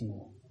torments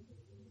you.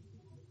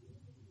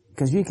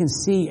 Because you can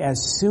see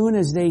as soon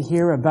as they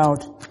hear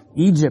about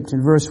Egypt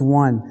in verse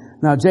 1,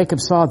 now Jacob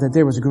saw that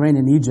there was grain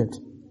in Egypt.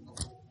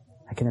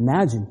 I can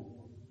imagine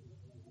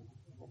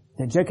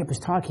that Jacob is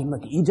talking,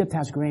 look, Egypt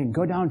has grain.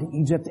 Go down to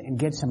Egypt and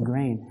get some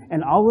grain.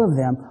 And all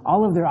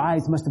of their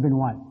eyes must have been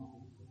what?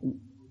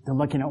 They're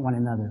looking at one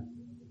another.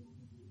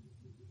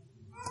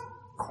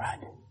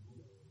 Crud.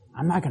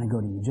 I'm not going to go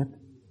to Egypt.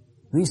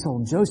 We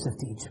sold Joseph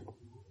to Egypt.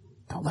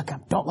 Don't look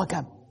up. Don't look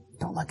up.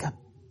 Don't look up.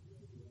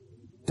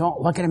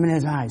 Don't look at him in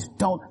his eyes.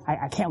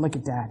 I can't look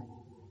at Dad.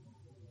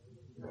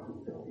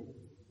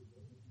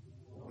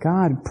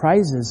 God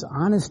prizes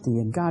honesty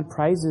and God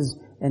prizes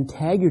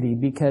integrity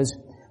because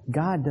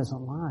God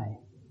doesn't lie.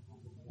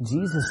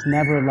 Jesus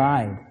never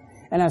lied.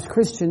 And as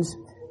Christians,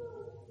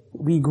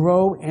 we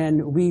grow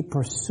and we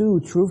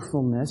pursue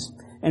truthfulness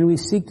and we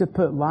seek to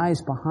put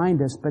lies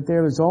behind us, but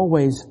there is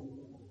always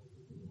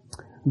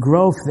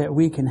growth that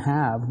we can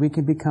have. We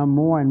can become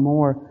more and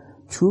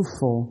more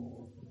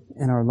truthful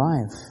in our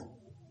life.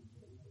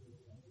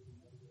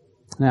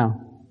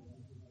 Now,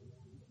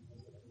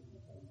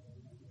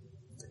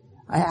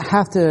 I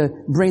have to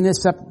bring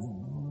this up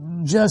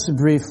just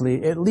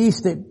briefly. At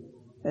least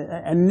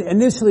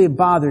initially it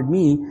bothered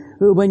me.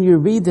 When you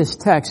read this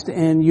text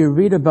and you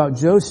read about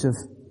Joseph,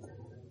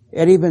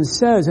 it even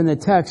says in the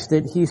text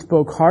that he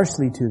spoke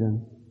harshly to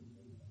them.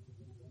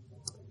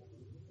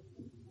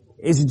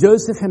 Is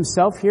Joseph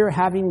himself here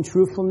having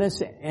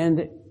truthfulness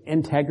and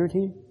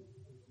integrity?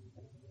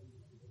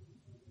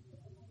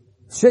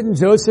 Shouldn't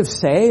Joseph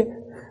say,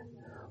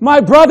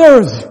 my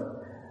brothers,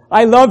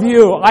 I love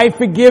you. I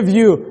forgive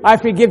you. I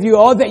forgive you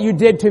all that you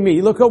did to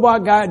me. Look at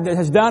what God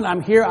has done.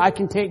 I'm here. I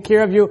can take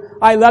care of you.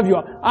 I love you.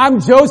 I'm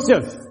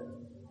Joseph.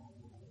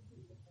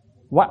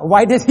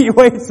 Why did he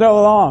wait so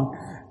long?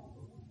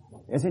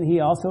 Isn't he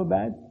also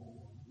bad?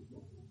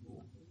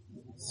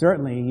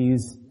 Certainly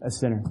he's a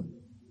sinner.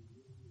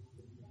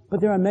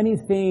 But there are many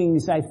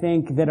things, I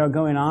think, that are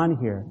going on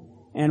here.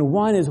 And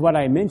one is what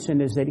I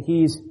mentioned, is that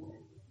he's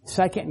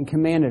second in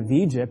command of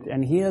Egypt,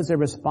 and he has a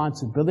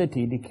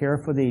responsibility to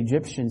care for the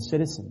Egyptian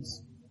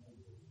citizens.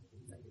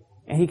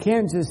 And he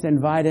can't just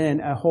invite in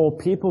a whole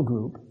people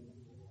group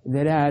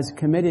that has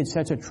committed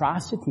such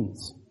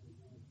atrocities.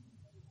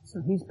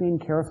 So he's being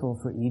careful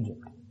for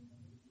Egypt.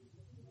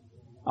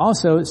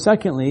 Also,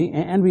 secondly,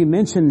 and we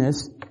mentioned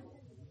this,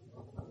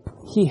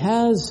 he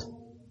has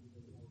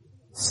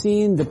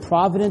seen the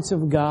providence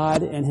of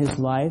God in his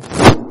life.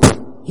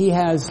 He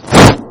has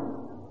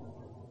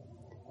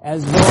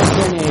as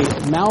well been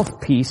a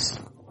mouthpiece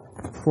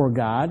for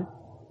God.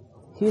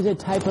 He's a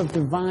type of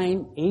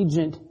divine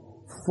agent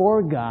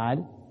for God.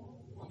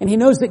 And he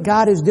knows that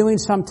God is doing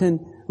something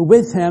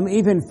with him.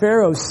 Even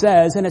Pharaoh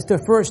says, and it's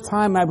the first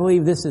time I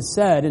believe this is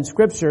said in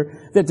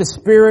Scripture, that the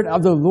Spirit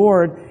of the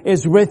Lord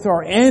is with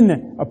or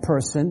in a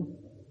person.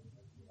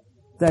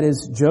 That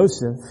is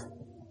Joseph.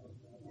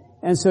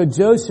 And so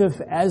Joseph,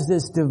 as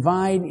this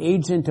divine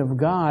agent of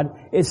God,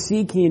 is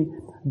seeking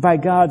by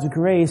God's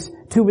grace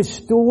to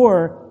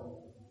restore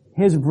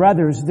his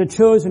brothers, the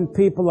chosen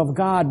people of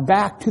God,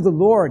 back to the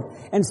Lord.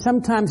 And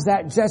sometimes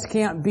that just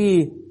can't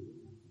be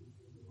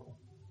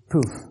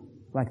poof,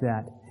 like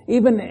that.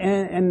 Even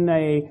in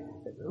a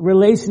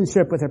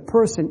relationship with a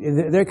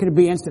person, there could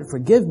be instant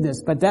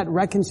forgiveness, but that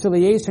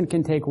reconciliation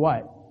can take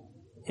what?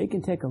 It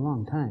can take a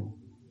long time.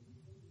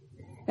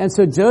 And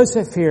so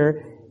Joseph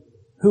here,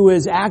 who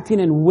is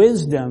acting in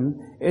wisdom,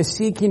 is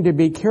seeking to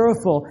be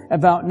careful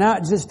about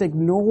not just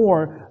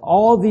ignore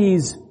all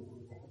these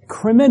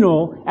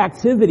criminal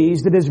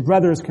activities that his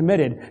brothers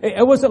committed.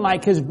 It wasn't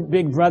like his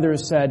big brother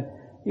said,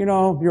 you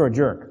know, you're a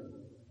jerk.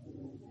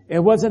 It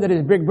wasn't that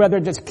his big brother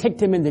just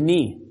kicked him in the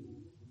knee.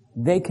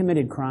 They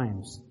committed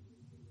crimes.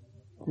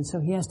 And so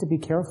he has to be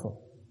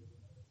careful.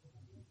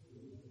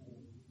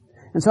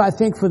 And so I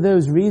think for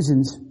those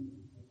reasons,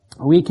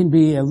 we can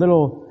be a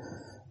little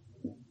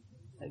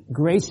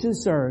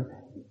gracious or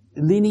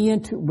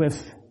lenient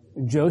with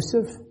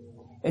Joseph.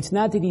 It's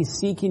not that he's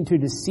seeking to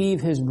deceive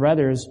his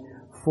brothers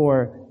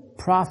for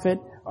profit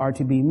or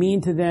to be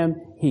mean to them.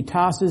 He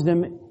tosses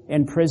them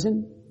in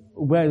prison.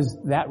 Was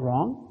that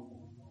wrong?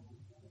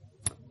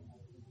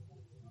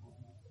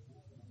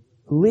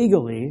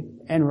 Legally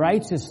and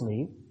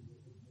righteously,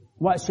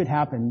 what should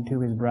happen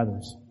to his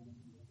brothers?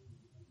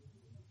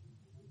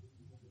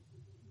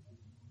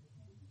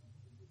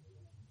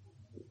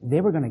 They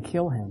were going to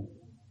kill him.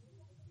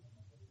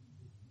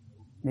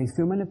 They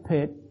threw him in a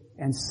pit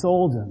and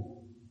sold him.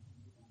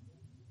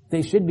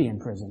 They should be in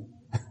prison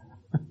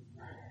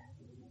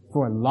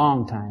for a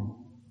long time.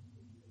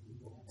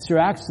 So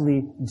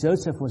actually,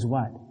 Joseph was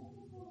what?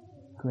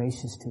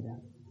 Gracious to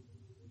them.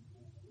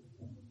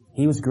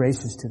 He was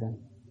gracious to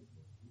them.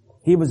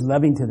 He was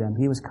loving to them.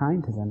 He was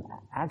kind to them,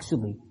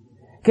 actually.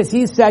 Because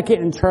he's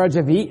second in charge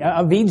of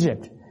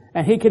Egypt.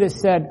 And he could have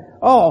said,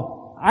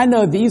 oh, I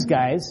know these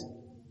guys.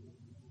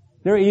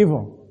 They're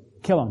evil.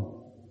 Kill them.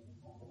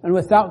 And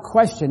without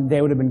question,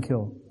 they would have been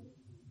killed.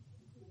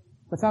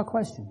 Without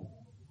question.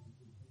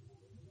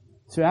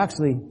 So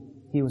actually,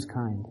 he was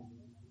kind.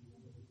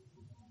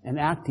 And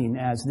acting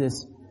as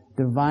this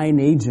divine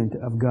agent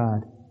of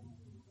God.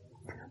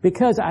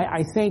 Because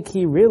I think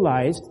he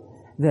realized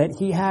that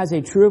he has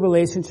a true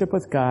relationship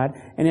with God,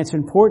 and it's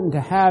important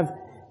to have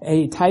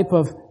a type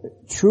of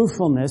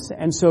truthfulness,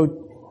 and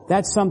so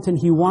that's something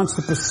he wants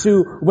to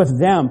pursue with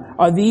them.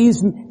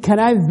 Can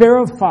I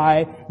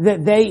verify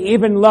that they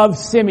even love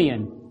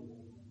Simeon?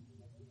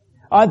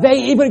 Are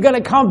they even going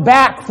to come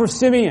back for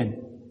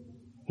Simeon?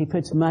 He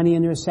puts money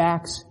in their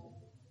sacks.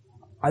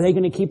 Are they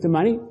going to keep the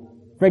money?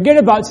 Forget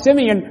about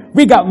Simeon.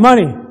 We got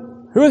money.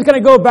 Who's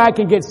going to go back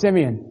and get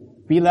Simeon?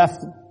 We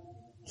left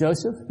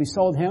Joseph. We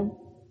sold him.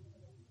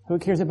 Who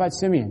cares about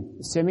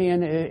Simeon?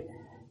 Simeon,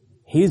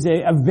 he's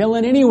a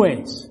villain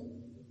anyways.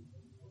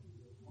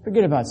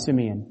 Forget about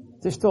Simeon.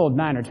 There's still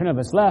 9 or 10 of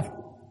us left.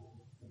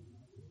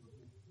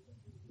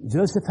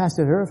 Joseph has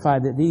to verify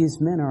that these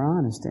men are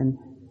honest. And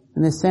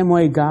in the same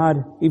way, God,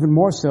 even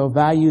more so,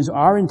 values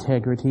our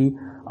integrity,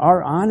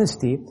 our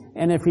honesty.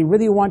 And if we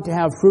really want to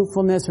have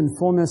fruitfulness and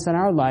fullness in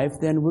our life,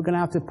 then we're going to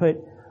have to put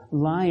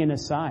lying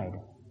aside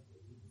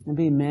and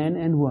be men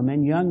and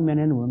women, young men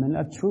and women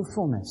of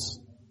truthfulness,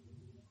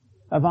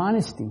 of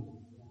honesty,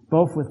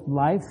 both with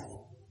life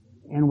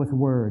and with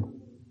word.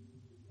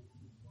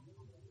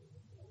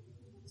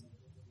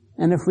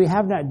 And if we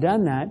have not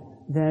done that,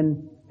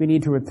 then we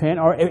need to repent.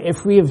 Or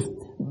if we have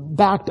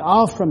backed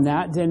off from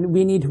that, then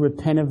we need to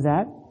repent of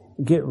that,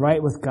 get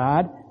right with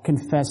God,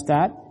 confess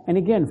that. And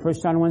again, 1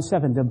 John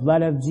 1:7, the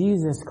blood of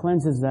Jesus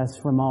cleanses us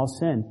from all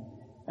sin.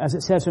 As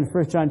it says in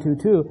 1 John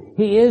 2:2,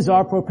 He is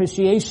our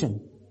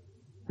propitiation.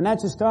 And not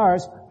just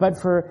ours,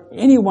 but for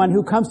anyone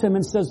who comes to Him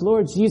and says,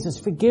 Lord Jesus,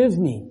 forgive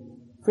me.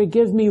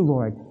 Forgive me,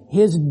 Lord.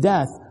 His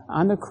death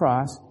on the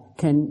cross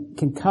can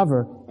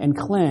cover and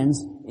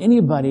cleanse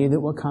anybody that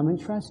will come and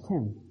trust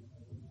Him.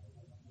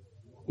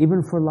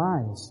 Even for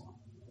lies.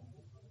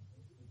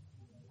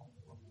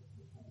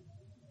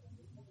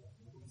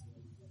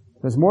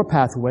 There's more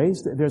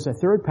pathways. There's a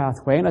third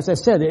pathway. And as I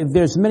said,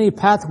 there's many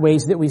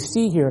pathways that we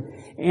see here.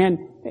 And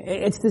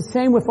it's the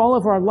same with all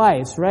of our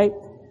lives, right?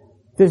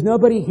 There's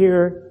nobody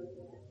here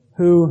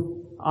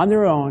who, on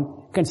their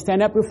own, can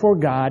stand up before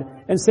God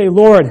and say,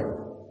 Lord,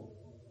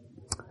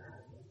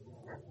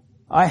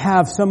 I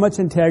have so much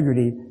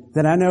integrity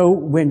that I know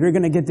when you're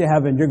going to get to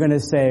heaven, you're going to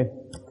say,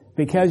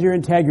 because of your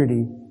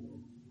integrity,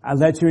 I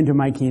let you into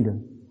my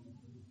kingdom.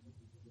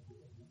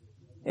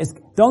 It's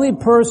the only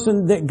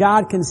person that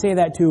God can say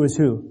that to is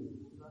who?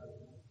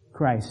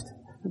 Christ.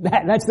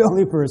 That's the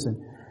only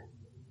person.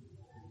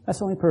 That's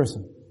the only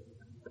person.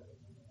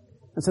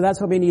 And so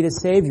that's why we need a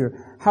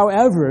Savior.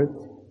 However,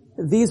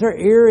 these are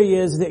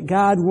areas that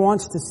God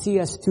wants to see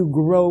us to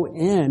grow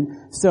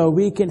in so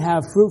we can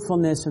have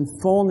fruitfulness and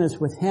fullness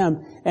with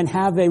Him and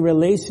have a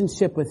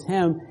relationship with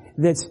Him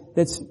that's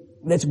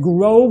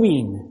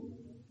growing,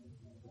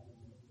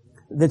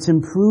 that's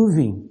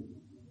improving.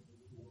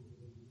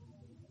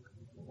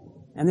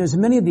 And there's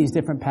many of these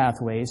different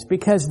pathways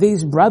because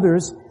these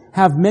brothers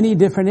have many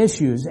different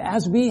issues,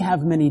 as we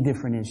have many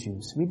different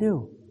issues. We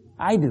do.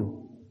 I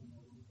do.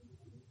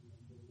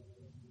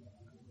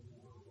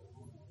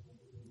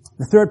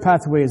 The third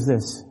pathway is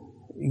this.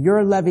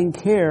 Your loving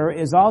care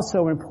is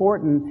also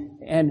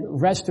important and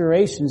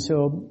restoration,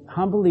 so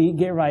humbly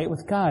get right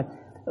with God.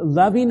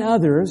 Loving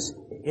others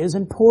is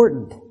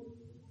important.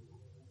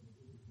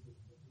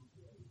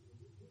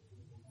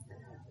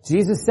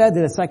 Jesus said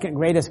that the second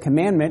greatest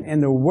commandment in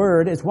the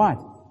Word is what?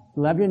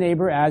 Love your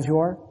neighbor as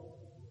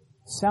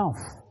yourself.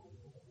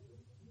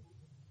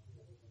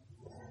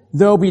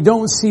 Though we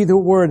don't see the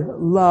word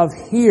love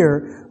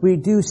here, we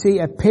do see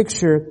a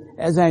picture,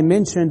 as I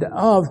mentioned,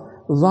 of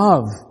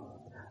love.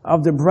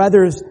 Of the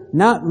brothers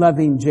not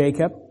loving of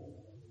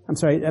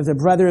the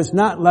brothers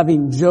not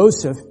loving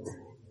Joseph,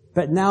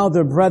 but now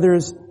the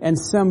brothers in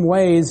some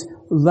ways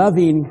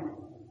loving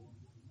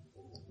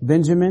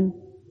Benjamin,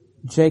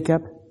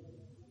 Jacob,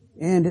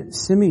 and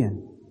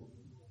Simeon.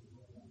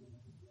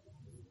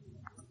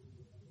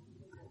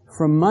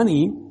 For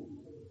money,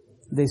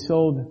 they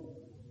sold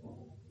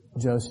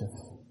Joseph,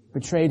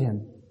 betrayed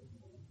him.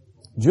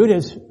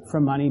 Judas, for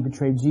money,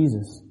 betrayed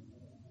Jesus,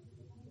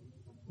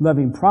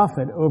 loving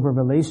profit over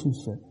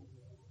relationship.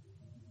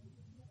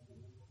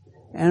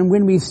 And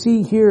when we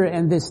see here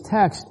in this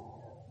text,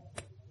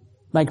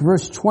 like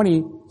verse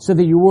 20, so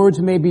that your words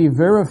may be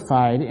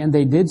verified, and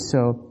they did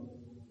so,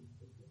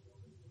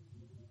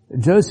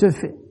 Joseph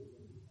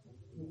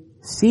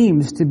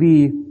seems to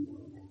be,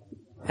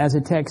 as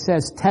the text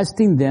says,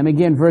 testing them.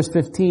 Again, verse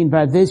 15,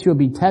 by this you'll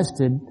be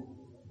tested.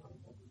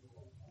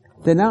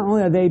 That not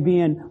only are they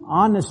being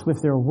honest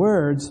with their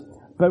words,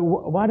 but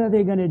what are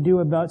they going to do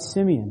about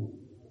Simeon?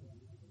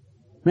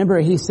 Remember,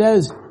 he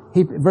says,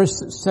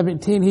 verse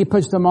 17, he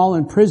puts them all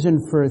in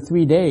prison for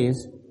 3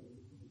 days.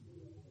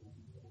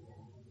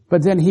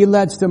 But then he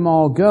lets them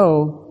all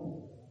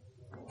go.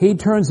 He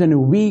turns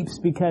and weeps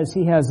because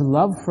he has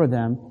love for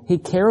them. He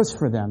cares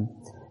for them.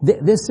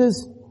 This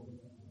is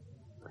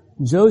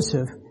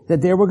Joseph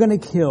that they were going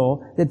to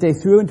kill, that they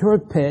threw into a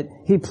pit.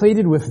 He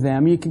pleaded with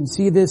them. You can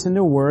see this in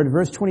the Word.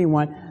 Verse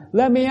 21,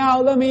 let me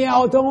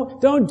out,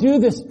 don't do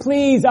this,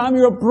 please, I'm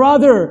your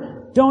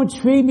brother. Don't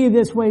treat me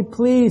this way,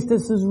 please,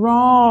 this is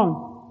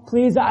wrong.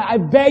 Please, I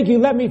beg you,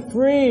 let me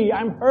free.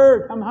 I'm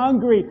hurt, I'm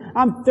hungry,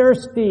 I'm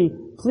thirsty.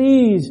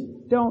 Please,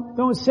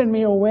 don't send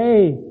me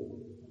away.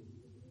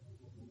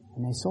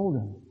 And they sold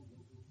him.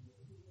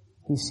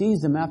 He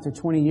seized them after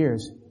 20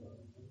 years.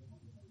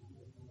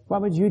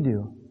 What would you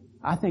do?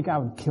 I think I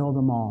would kill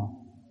them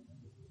all.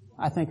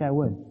 I think I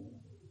would.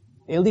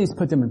 At least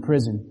put them in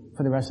prison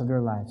for the rest of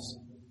their lives.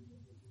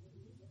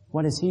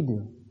 What does he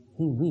do?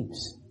 He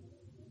weeps.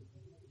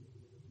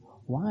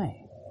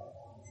 Why?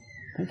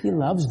 I think he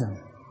loves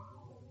them.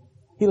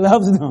 He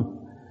loves them.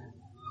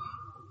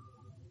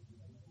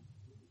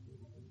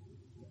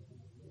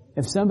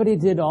 If somebody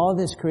did all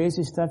this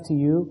crazy stuff to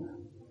you,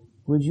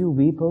 would you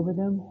weep over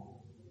them?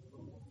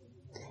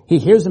 He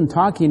hears them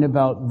talking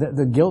about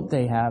the guilt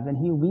they have, and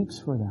he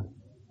weeps for them.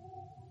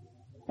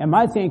 Am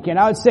I thinking,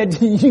 I would say,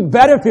 you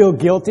better feel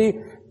guilty.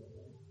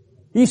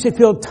 You should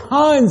feel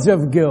tons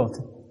of guilt.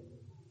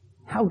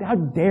 How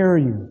dare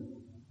you?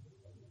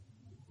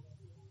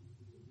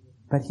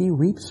 But he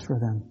weeps for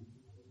them.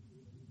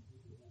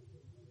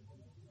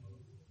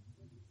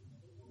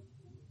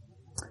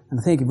 And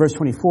I think in verse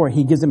 24,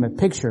 he gives them a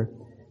picture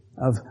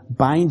of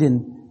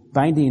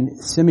binding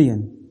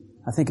Simeon.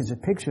 I think it's a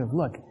picture of,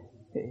 look,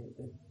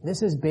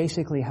 this is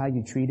basically how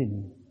you treated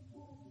me.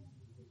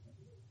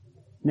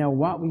 Now,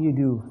 what will you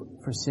do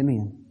for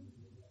Simeon?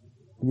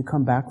 Will you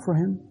come back for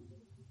him?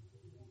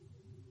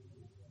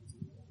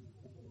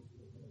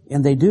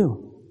 And they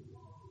do.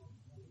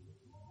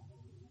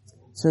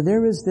 So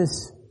there is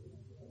this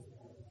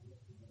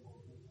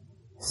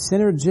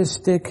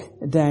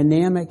synergistic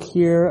dynamic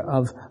here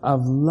of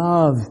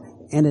love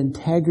and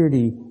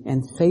integrity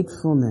and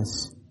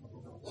faithfulness,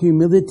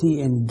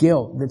 humility and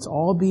guilt that's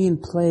all being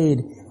played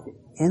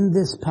in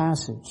this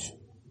passage.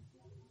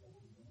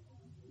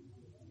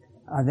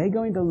 Are they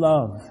going to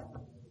love?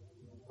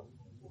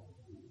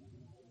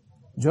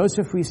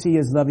 Joseph, we see,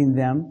 is loving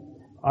them.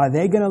 Are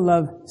they going to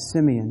love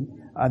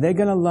Simeon? Are they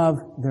going to love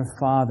their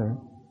father?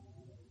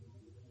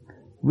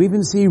 We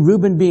even see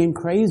Reuben being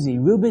crazy.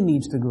 Reuben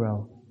needs to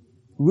grow.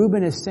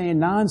 Reuben is saying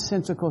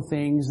nonsensical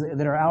things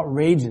that are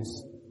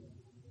outrageous.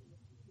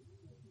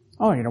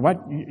 Oh, you know what?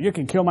 You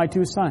can kill my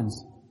 2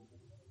 sons.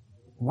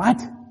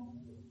 What?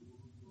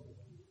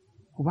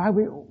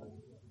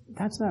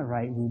 That's not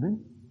right,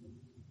 Reuben.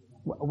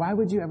 Why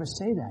would you ever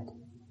say that?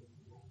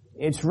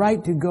 It's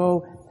right to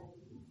go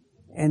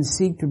and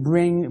seek to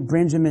bring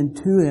Benjamin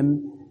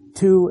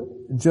to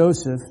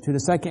Joseph, to the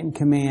second in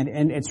command,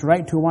 and it's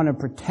right to want to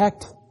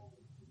protect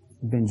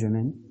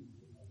Benjamin,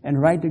 and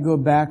right to go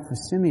back for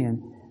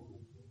Simeon.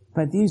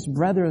 But these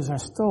brothers are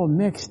still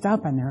mixed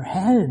up in their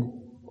head.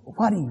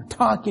 What are you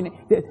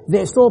talking?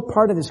 They're still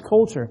part of this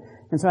culture.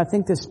 And so I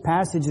think this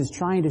passage is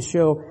trying to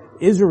show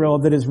Israel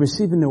that is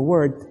receiving the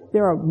word,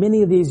 there are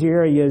many of these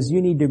areas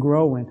you need to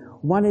grow in.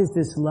 One is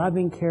this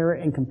loving care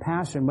and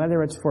compassion,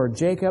 whether it's for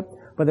Jacob,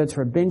 whether it's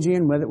for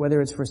Benjamin,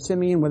 whether it's for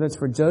Simeon, whether it's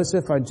for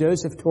Joseph or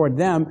Joseph toward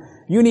them,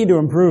 you need to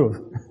improve.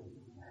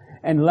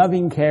 And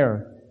loving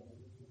care.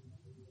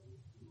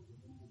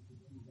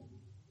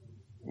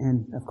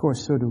 And of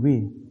course, so do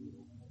we.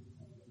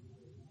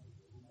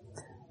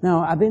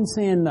 Now, I've been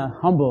saying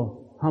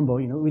humble,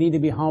 we need to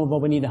be humble,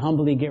 we need to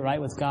humbly get right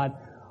with God.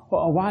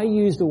 Well, why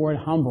use the word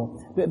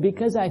humble?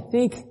 Because I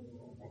think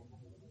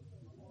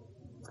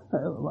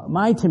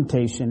My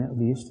temptation, at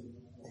least,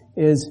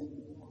 is,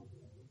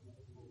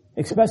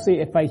 especially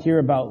if I hear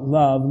about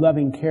love,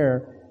 loving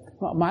care,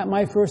 well,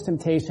 my first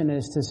temptation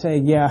is to say,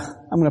 yeah,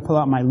 I'm going to pull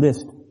out my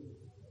list.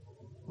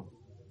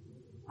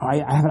 I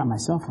have it on my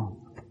cell phone.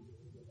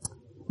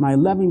 My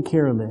loving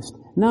care list.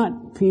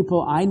 Not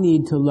people I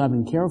need to love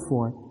and care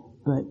for,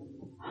 but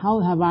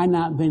how have I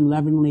not been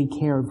lovingly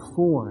cared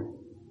for?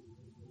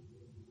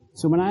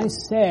 So when I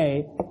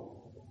say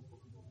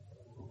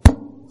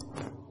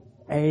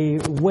a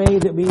way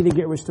that we need to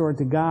get restored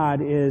to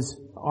God is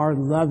our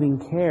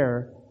loving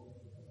care,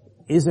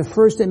 is the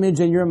first image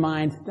in your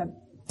mind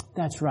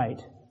that's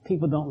right,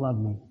 people don't love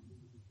me?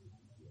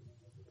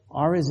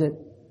 Or is it,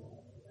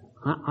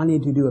 I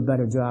need to do a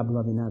better job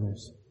loving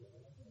others?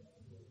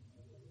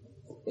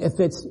 If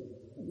it's,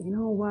 you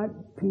know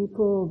what,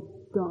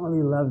 people don't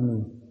really love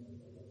me,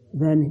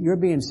 then you're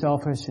being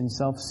selfish and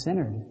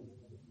self-centered.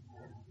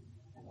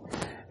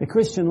 The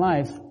Christian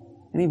life,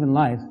 and even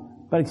life,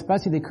 but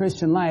especially the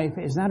Christian life,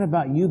 is not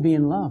about you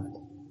being loved.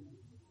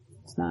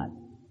 It's not.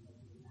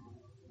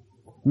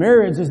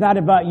 Marriage is not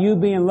about you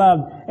being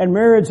loved. And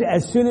marriage,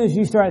 as soon as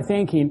you start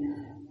thinking,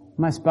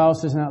 my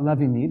spouse is not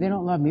loving me, they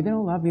don't love me, they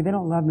don't love me, they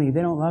don't love me,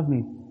 they don't love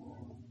me.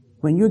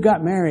 When you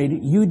got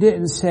married, you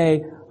didn't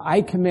say,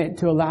 I commit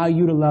to allow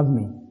you to love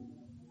me.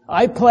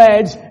 I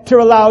pledge to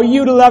allow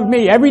you to love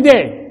me every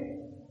day.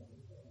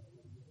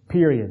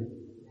 Period.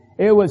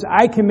 It was,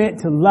 I commit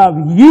to love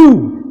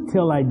you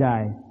till I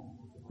die.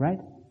 Right?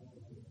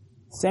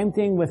 Same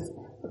thing with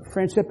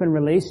friendship and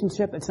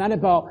relationship. It's not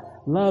about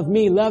love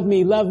me, love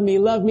me, love me,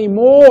 love me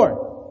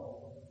more.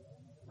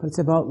 But it's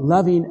about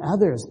loving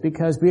others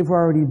because we've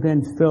already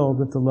been filled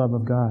with the love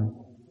of God.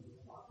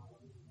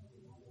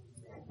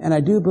 And I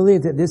do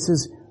believe that this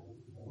is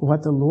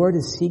what the Lord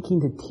is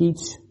seeking to teach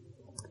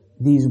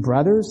these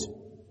brothers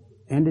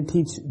and to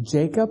teach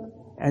Jacob.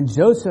 And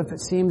Joseph,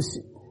 it seems,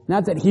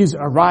 not that he's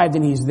arrived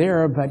and he's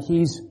there, but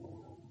he's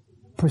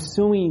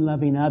pursuing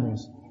loving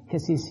others.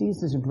 Because he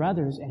sees his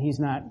brothers and he's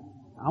not,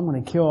 I'm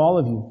going to kill all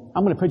of you.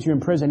 I'm going to put you in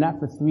prison not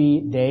for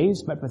 3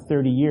 days, but for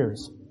 30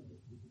 years.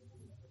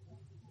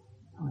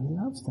 Oh, he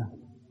loves them.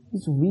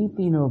 He's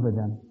weeping over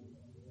them.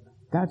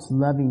 That's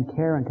loving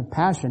care and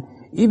compassion.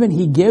 Even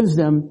he gives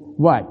them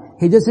what?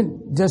 He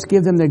doesn't just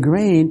give them the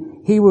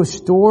grain. He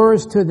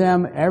restores to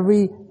them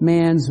every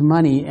man's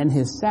money in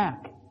his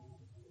sack.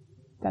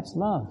 That's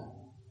love.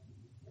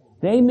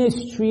 They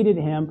mistreated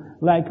him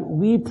like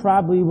we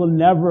probably will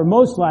never,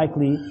 most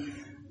likely,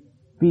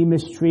 be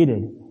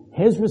mistreated.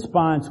 His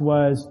response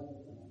was,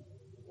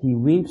 he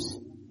weeps,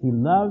 he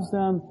loves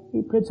them,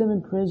 he puts them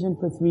in prison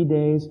for 3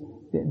 days.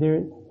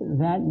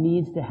 That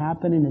needs to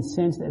happen in a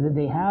sense that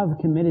they have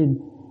committed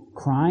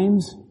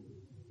crimes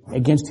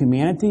against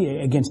humanity,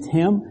 against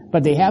him,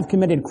 but they have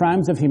committed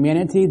crimes of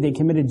humanity. They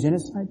committed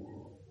genocide.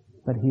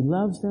 But he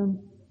loves them.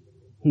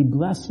 He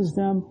blesses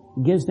them,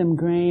 gives them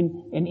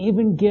grain, and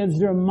even gives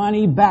their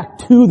money back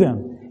to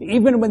them.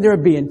 Even when they're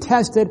being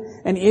tested,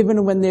 and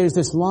even when there's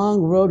this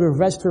long road of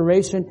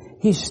restoration,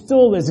 he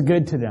still is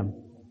good to them.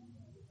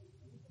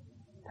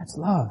 That's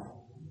love.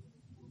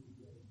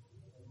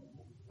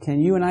 Can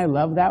you and I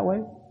love that way?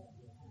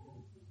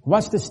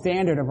 What's the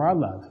standard of our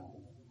love?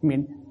 I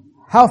mean,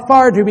 how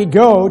far do we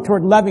go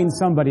toward loving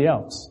somebody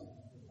else?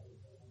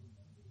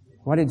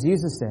 What did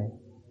Jesus say?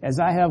 As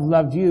I have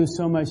loved you,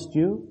 so must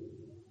you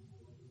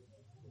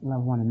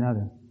love one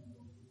another.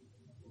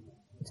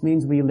 Which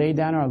means we lay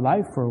down our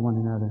life for one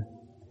another.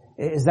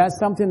 Is that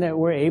something that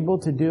we're able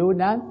to do?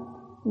 Not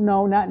in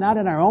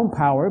our own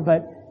power,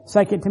 but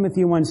 2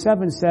 Timothy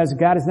 1:7 says,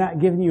 God has not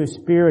given you a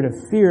spirit of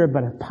fear,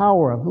 but a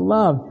power of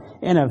love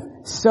and of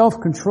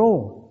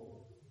self-control.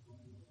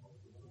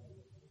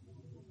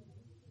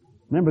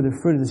 Remember, the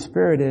fruit of the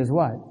Spirit is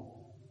what?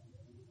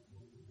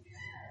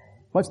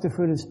 What's the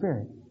fruit of the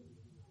Spirit?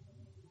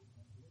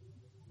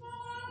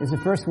 Is the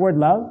first word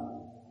love?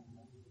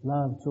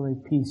 Love, joy,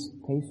 peace,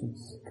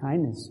 patience,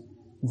 kindness,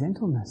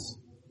 gentleness.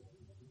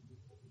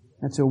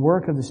 That's a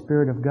work of the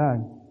Spirit of God.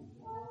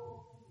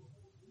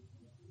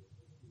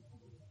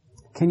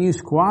 Can you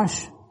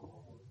squash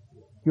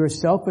your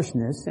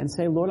selfishness and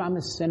say, Lord, I'm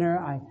a sinner.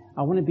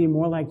 I want to be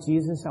more like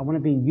Jesus. I want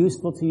to be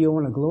useful to you. I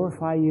want to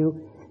glorify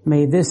you.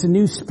 May this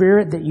new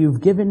spirit that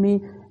you've given me,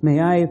 may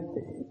I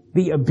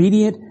be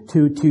obedient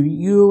to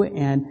you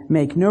and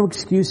make no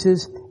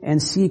excuses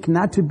and seek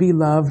not to be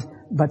loved,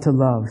 but to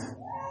love.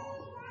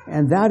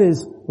 And that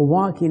is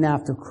walking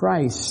after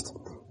Christ,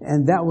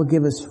 and that will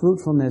give us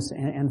fruitfulness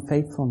and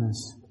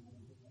faithfulness.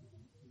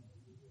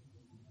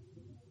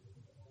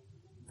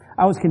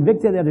 I was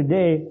convicted the other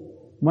day.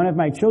 One of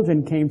my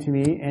children came to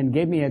me and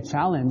gave me a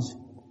challenge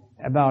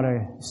about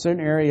a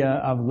certain area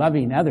of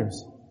loving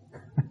others.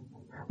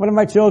 One of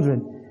my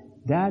children,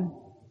 Dad,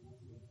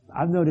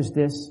 I've noticed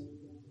this.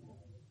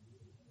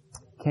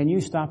 Can you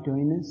stop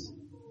doing this?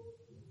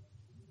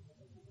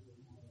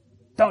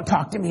 Don't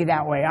talk to me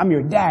that way. I'm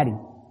your daddy.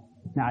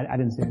 No, I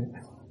didn't say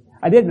that.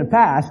 I did in the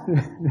past.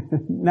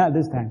 Not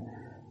this time.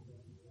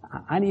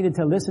 I needed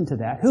to listen to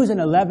that. Who's an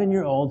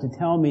 11-year-old to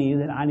tell me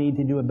that I need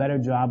to do a better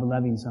job of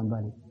loving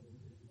somebody?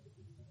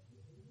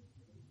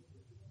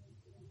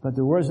 but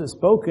the words that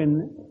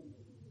spoken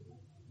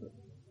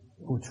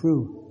were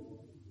true.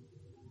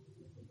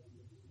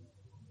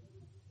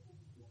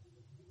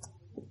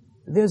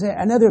 There's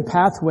another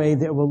pathway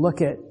that we'll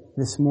look at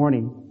this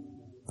morning.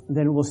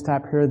 Then we'll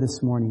stop here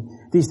this morning.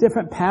 These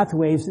different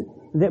pathways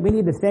that we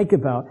need to think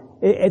about.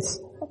 It's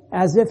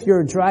as if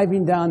you're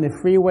driving down the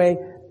freeway,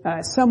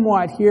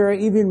 somewhat here,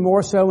 even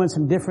more so in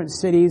some different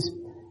cities.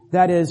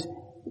 That is,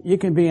 you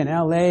can be in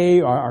LA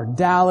or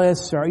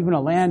Dallas or even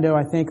Orlando,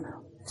 I think,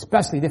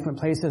 especially different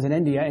places in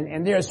India,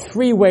 and there's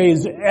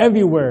freeways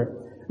everywhere.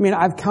 I mean,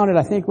 I've counted,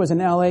 I think it was in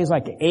LA, it's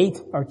like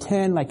 8 or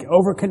 10, like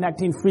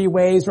over-connecting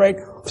freeways, right?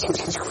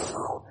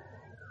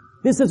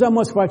 This is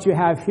almost what you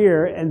have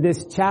here in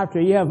this chapter.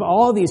 You have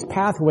all these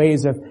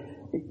pathways of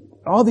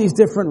all these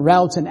different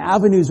routes and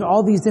avenues,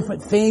 all these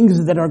different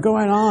things that are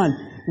going on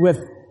with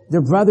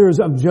the brothers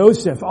of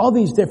Joseph, all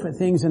these different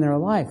things in their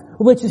life,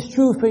 which is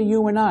true for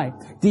you and I.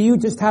 Do you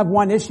just have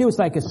one issue? It's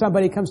like if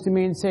somebody comes to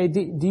me and say,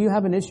 do you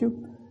have an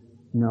issue?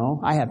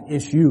 No, I have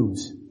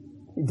issues.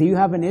 Do you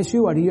have an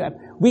issue or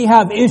we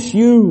have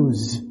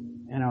issues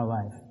in our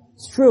life.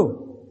 It's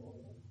true.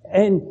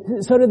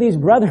 And so do these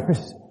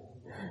brothers.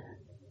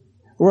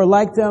 We're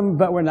like them,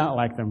 but we're not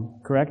like them,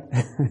 correct?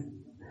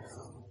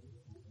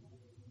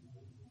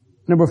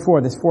 Number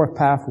 4, this fourth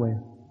pathway.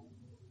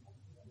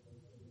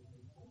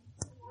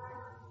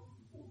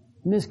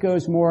 And this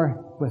goes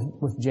more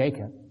with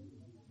Jacob.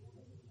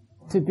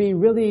 To be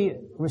really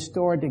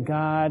restored to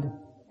God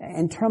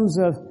in terms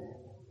of,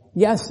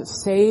 yes,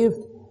 saved,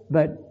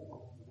 but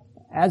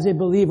as a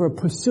believer,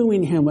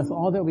 pursuing Him with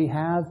all that we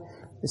have,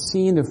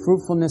 seeing the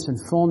fruitfulness and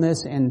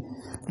fullness and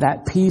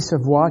that peace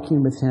of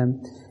walking with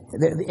Him.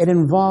 It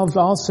involves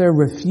also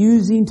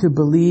refusing to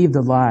believe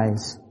the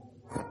lies.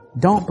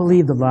 Don't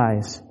believe the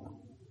lies.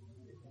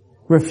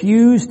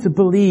 Refuse to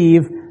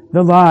believe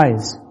the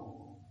lies.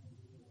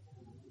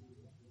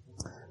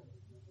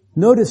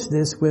 Notice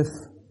this with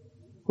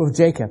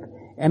Jacob.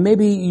 And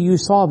maybe you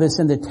saw this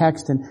in the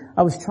text, and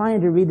I was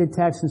trying to read the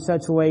text in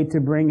such a way to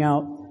bring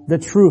out the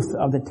truth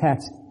of the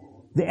text,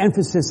 the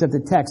emphasis of the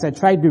text. I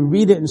tried to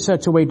read it in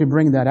such a way to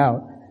bring that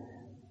out.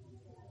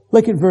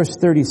 Look at verse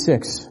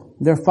 36.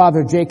 Their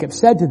father Jacob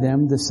said to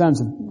them,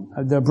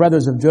 the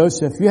brothers of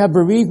Joseph, "You have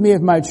bereaved me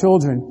of my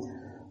children.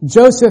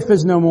 Joseph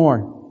is no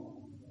more."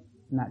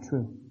 Not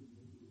true.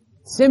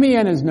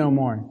 Simeon is no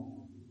more.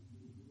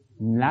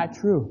 Not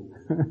true.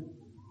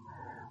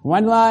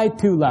 One lie,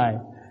 two lie.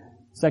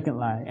 Second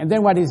lie. And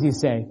then what does he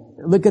say?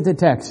 Look at the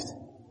text.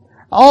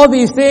 All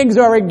these things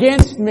are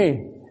against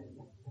me.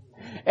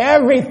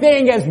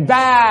 Everything is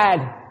bad.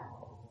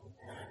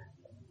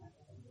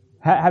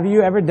 Have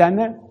you ever done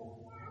that?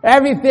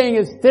 Everything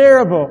is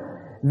terrible.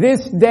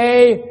 This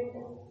day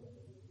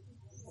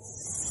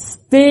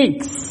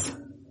stinks.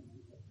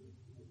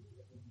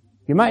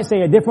 You might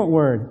say a different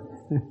word.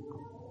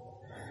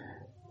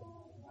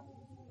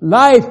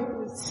 Life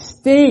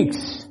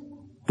stinks.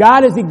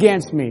 God is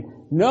against me.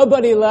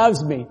 Nobody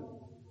loves me.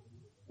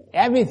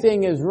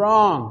 Everything is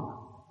wrong.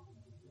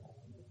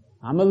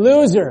 I'm a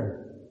loser.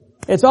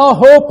 It's all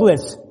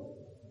hopeless.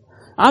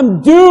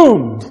 I'm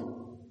doomed.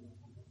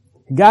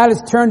 God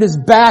has turned His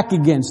back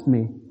against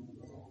me.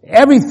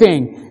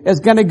 Everything is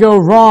going to go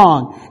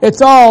wrong.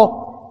 It's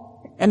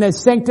all, and I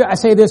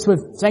say this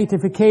with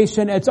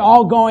sanctification, it's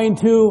all going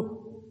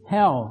to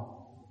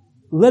hell.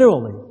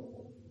 Literally.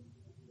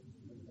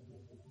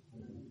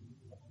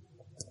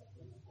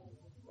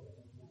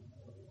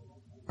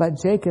 But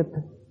Jacob,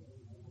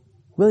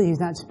 really, he's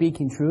not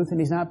speaking truth and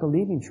he's not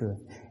believing truth.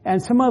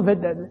 And some of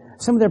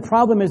the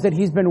problem is that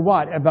he's been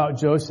what about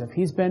Joseph?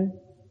 He's been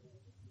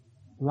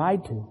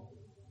lied to.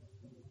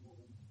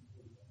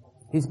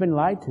 He's been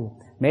lied to.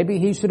 Maybe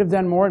he should have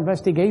done more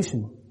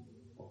investigation.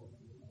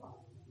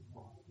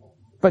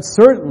 But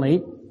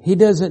certainly, he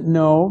doesn't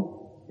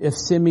know if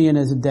Simeon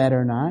is dead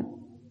or not.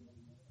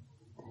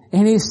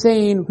 And he's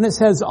saying, when it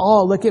says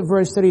all, look at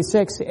verse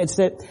 36, it's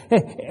that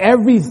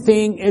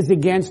everything is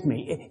against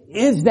me.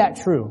 Is that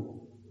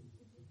true?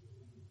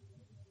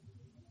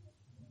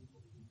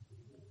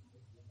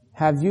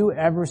 Have you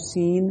ever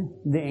seen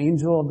the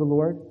angel of the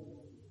Lord?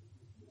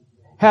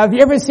 Have you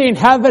ever seen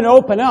heaven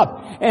open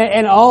up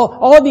and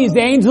all these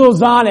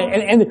angels on it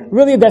and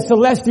really the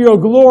celestial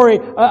glory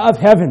of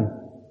heaven?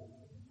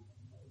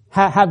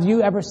 Have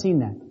you ever seen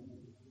that?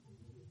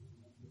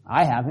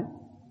 I haven't.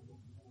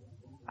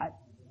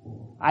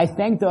 I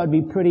think that would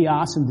be pretty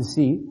awesome to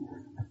see.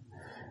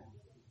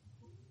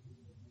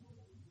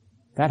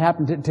 That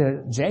happened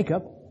to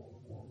Jacob.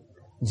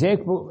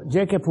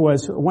 Jacob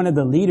was one of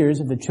the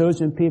leaders of the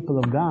chosen people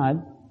of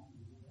God.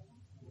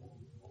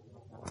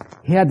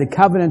 He had the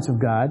covenants of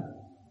God.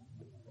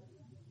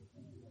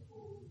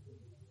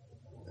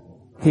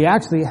 He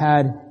actually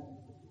had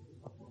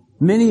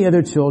many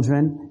other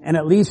children and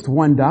at least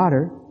one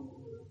daughter.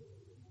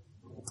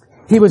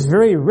 He was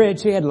very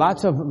rich. He had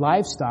lots of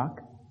livestock.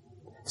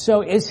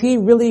 So is he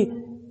really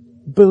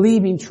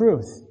believing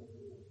truth?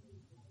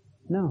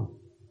 No.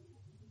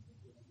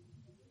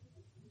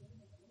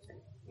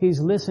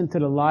 He's listened to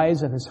the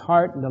lies of his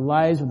heart and the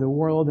lies of the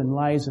world and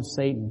lies of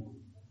Satan.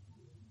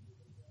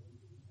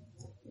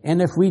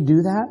 And if we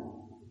do that,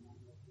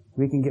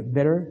 we can get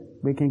bitter,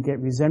 we can get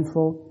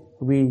resentful,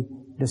 we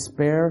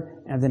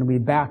despair, and then we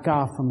back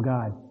off from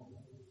God.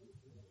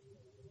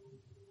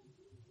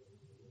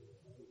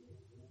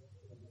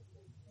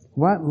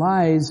 What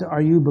lies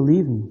are you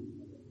believing?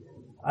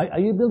 Are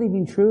you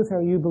believing truth or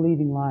are you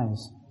believing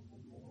lies?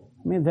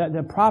 I mean,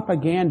 the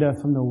propaganda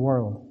from the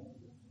world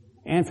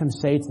and from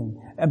Satan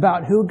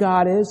about who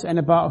God is and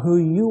about who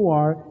you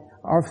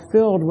are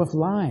filled with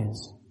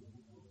lies.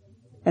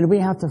 And we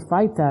have to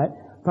fight that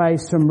by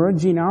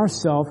submerging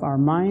ourselves, our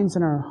minds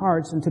and our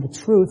hearts into the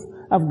truth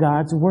of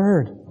God's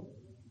Word.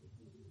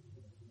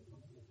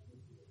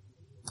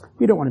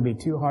 We don't want to be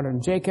too hard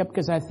on Jacob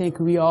because I think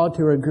we all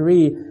to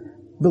agree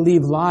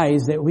believe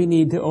lies that we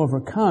need to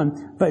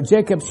overcome. But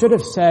Jacob should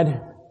have said,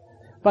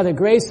 by the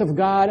grace of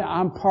God,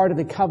 I'm part of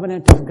the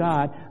covenant of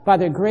God. By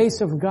the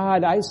grace of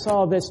God, I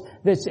saw this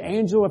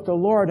angel of the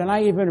Lord, and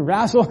I even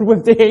wrestled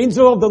with the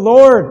angel of the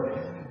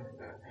Lord.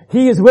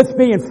 He is with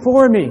me and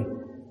for me.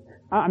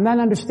 I'm not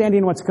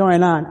understanding what's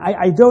going on.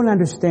 I don't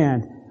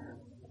understand.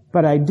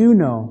 But I do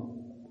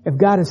know, if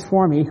God is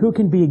for me, who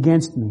can be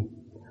against me?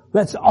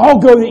 Let's all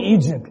go to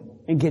Egypt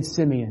and get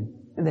Simeon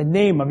in the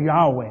name of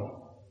Yahweh.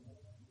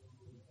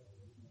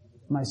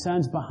 My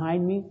son's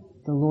behind me,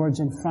 the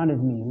Lord's in front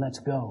of me. Let's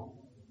go.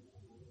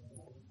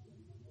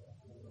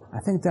 I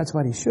think that's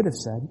what he should have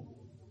said.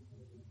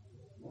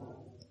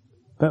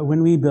 But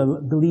when we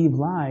believe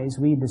lies,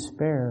 we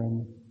despair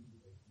and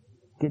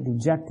get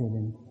dejected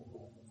and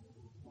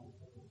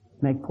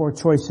make poor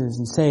choices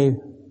and say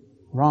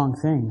wrong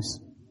things.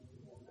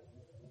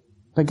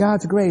 But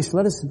God's grace,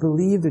 let us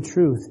believe the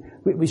truth.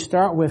 We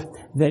start with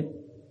that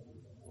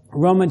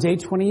Romans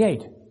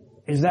 8:28.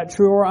 Is that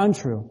true or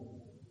untrue?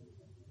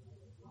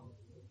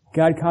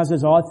 God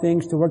causes all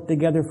things to work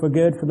together for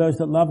good for those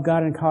that love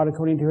God and called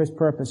according to His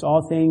purpose.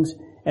 All things,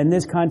 in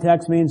this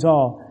context, means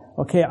all.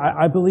 Okay,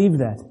 I believe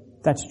that.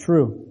 That's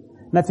true.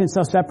 Nothing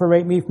shall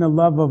separate me from the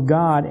love of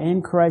God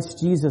in Christ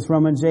Jesus,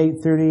 Romans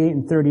 8:38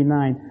 and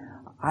 39.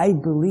 I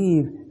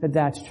believe that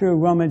that's true.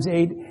 Romans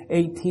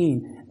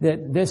 8:18,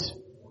 that this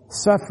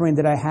suffering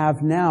that I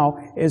have now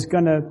is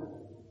going to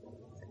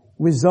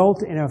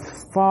result in a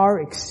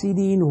far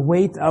exceeding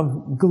weight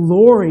of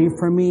glory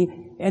for me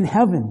in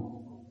heaven.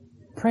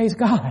 Praise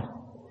God.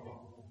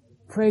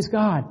 Praise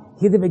God.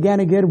 He that began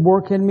a good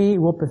work in me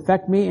will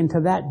perfect me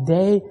until that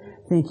day.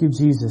 Thank you,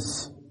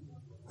 Jesus.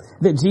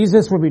 That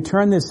Jesus will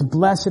return this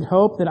blessed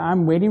hope that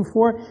I'm waiting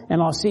for,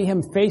 and I'll see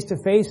Him face to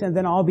face, and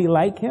then I'll be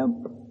like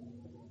Him.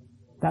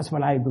 That's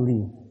what I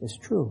believe is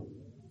true.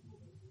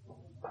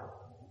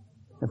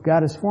 If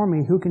God is for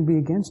me, who can be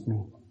against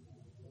me?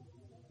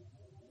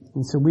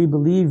 And so we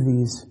believe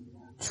these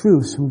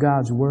truths from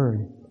God's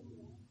Word.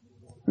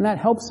 And that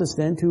helps us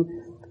then to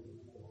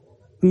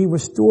be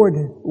restored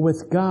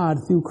with God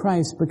through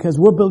Christ, because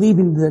we're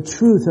believing the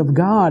truth of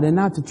God and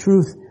not the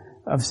truth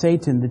of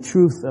Satan, the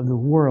truth of the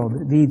world.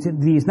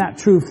 These not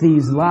truth,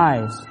 these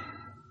lies.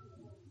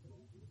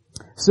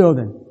 So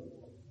then,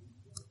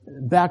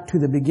 back to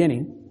the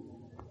beginning.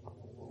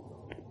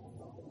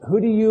 Who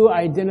do you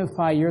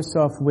identify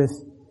yourself with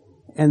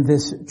in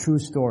this true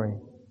story?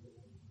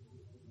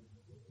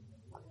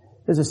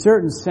 There's a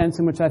certain sense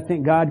in which I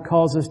think God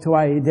calls us to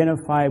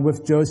identify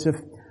with Joseph,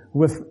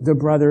 with the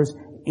brothers,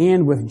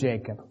 and with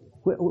Jacob.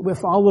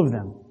 With all of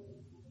them.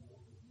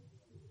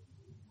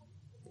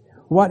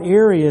 What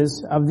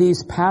areas of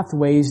these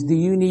pathways do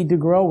you need to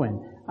grow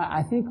in?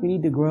 I think we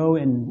need to grow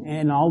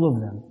in all of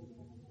them.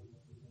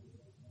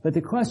 But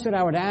the question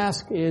I would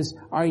ask is,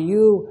 are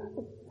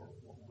you,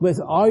 with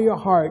all your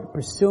heart,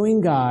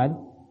 pursuing God,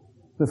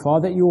 with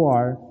all that you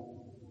are,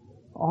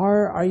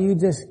 or are you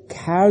just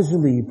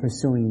casually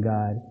pursuing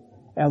God,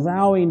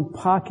 allowing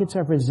pockets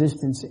of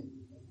resistance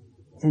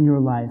in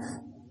your life?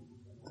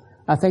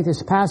 I think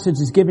this passage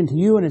is given to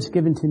you and it's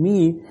given to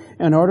me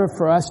in order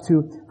for us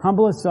to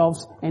humble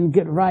ourselves and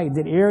get right.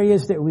 That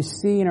areas that we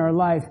see in our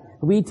life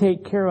we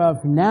take care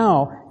of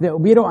now, that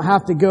we don't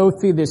have to go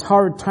through this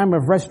hard time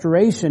of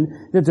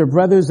restoration that the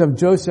brothers of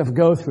Joseph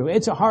go through.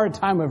 It's a hard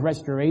time of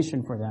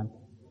restoration for them.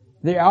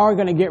 They are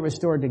going to get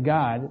restored to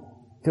God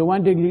to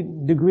one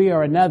degree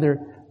or another.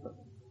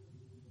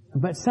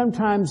 But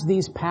sometimes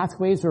these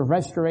pathways of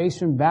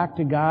restoration back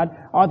to God,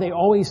 are they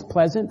always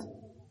pleasant?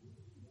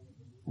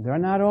 They're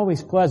not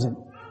always pleasant.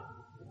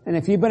 And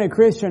if you've been a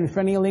Christian for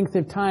any length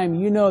of time,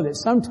 you know that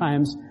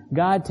sometimes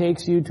God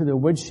takes you to the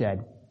woodshed.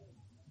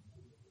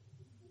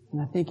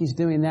 And I think He's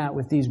doing that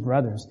with these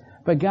brothers.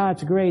 But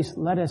God's grace,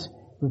 let us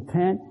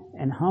repent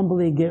and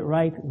humbly get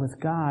right with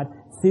God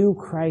through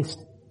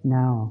Christ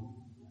now,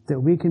 that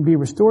we can be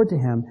restored to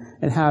Him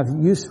and have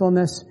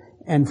usefulness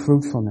and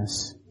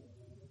fruitfulness.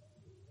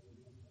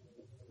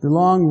 The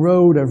long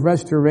road of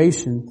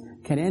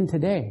restoration can end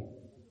today.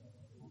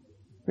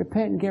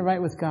 Repent and get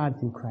right with God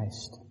through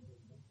Christ.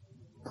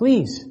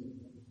 Please,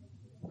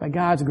 by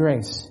God's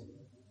grace.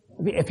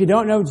 If you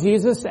don't know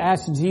Jesus,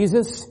 ask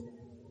Jesus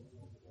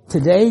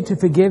today to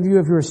forgive you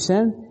of your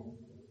sin.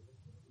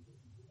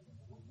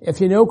 If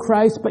you know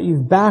Christ, but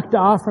you've backed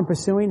off from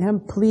pursuing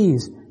Him,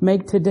 please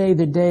make today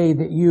the day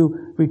that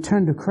you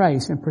return to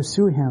Christ and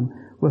pursue Him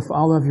with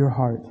all of your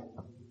heart.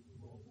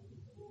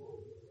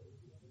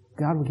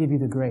 God will give you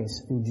the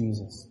grace through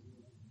Jesus.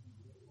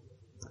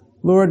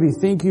 Lord, we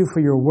thank you for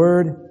your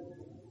word.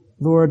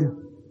 Lord,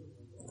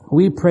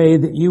 we pray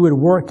that you would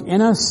work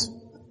in us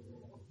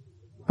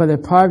by the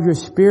power of your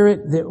Spirit,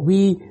 that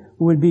we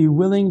would be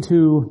willing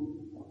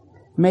to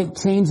make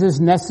changes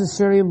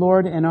necessary,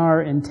 Lord, in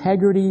our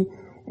integrity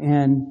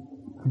and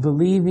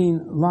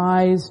believing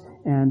lies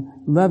and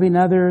loving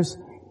others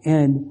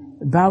and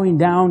bowing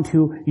down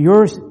to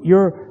your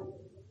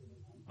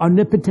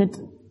omnipotent,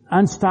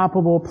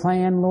 unstoppable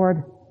plan,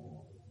 Lord.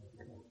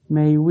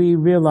 May we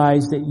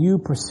realize that you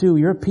pursue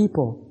your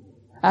people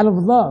out of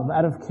love,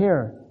 out of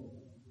care.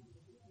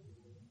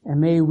 And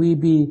may we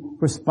be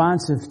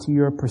responsive to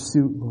your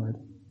pursuit, Lord.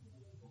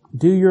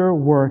 Do your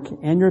work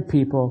and your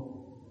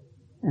people,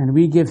 and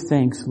we give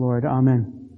thanks, Lord. Amen.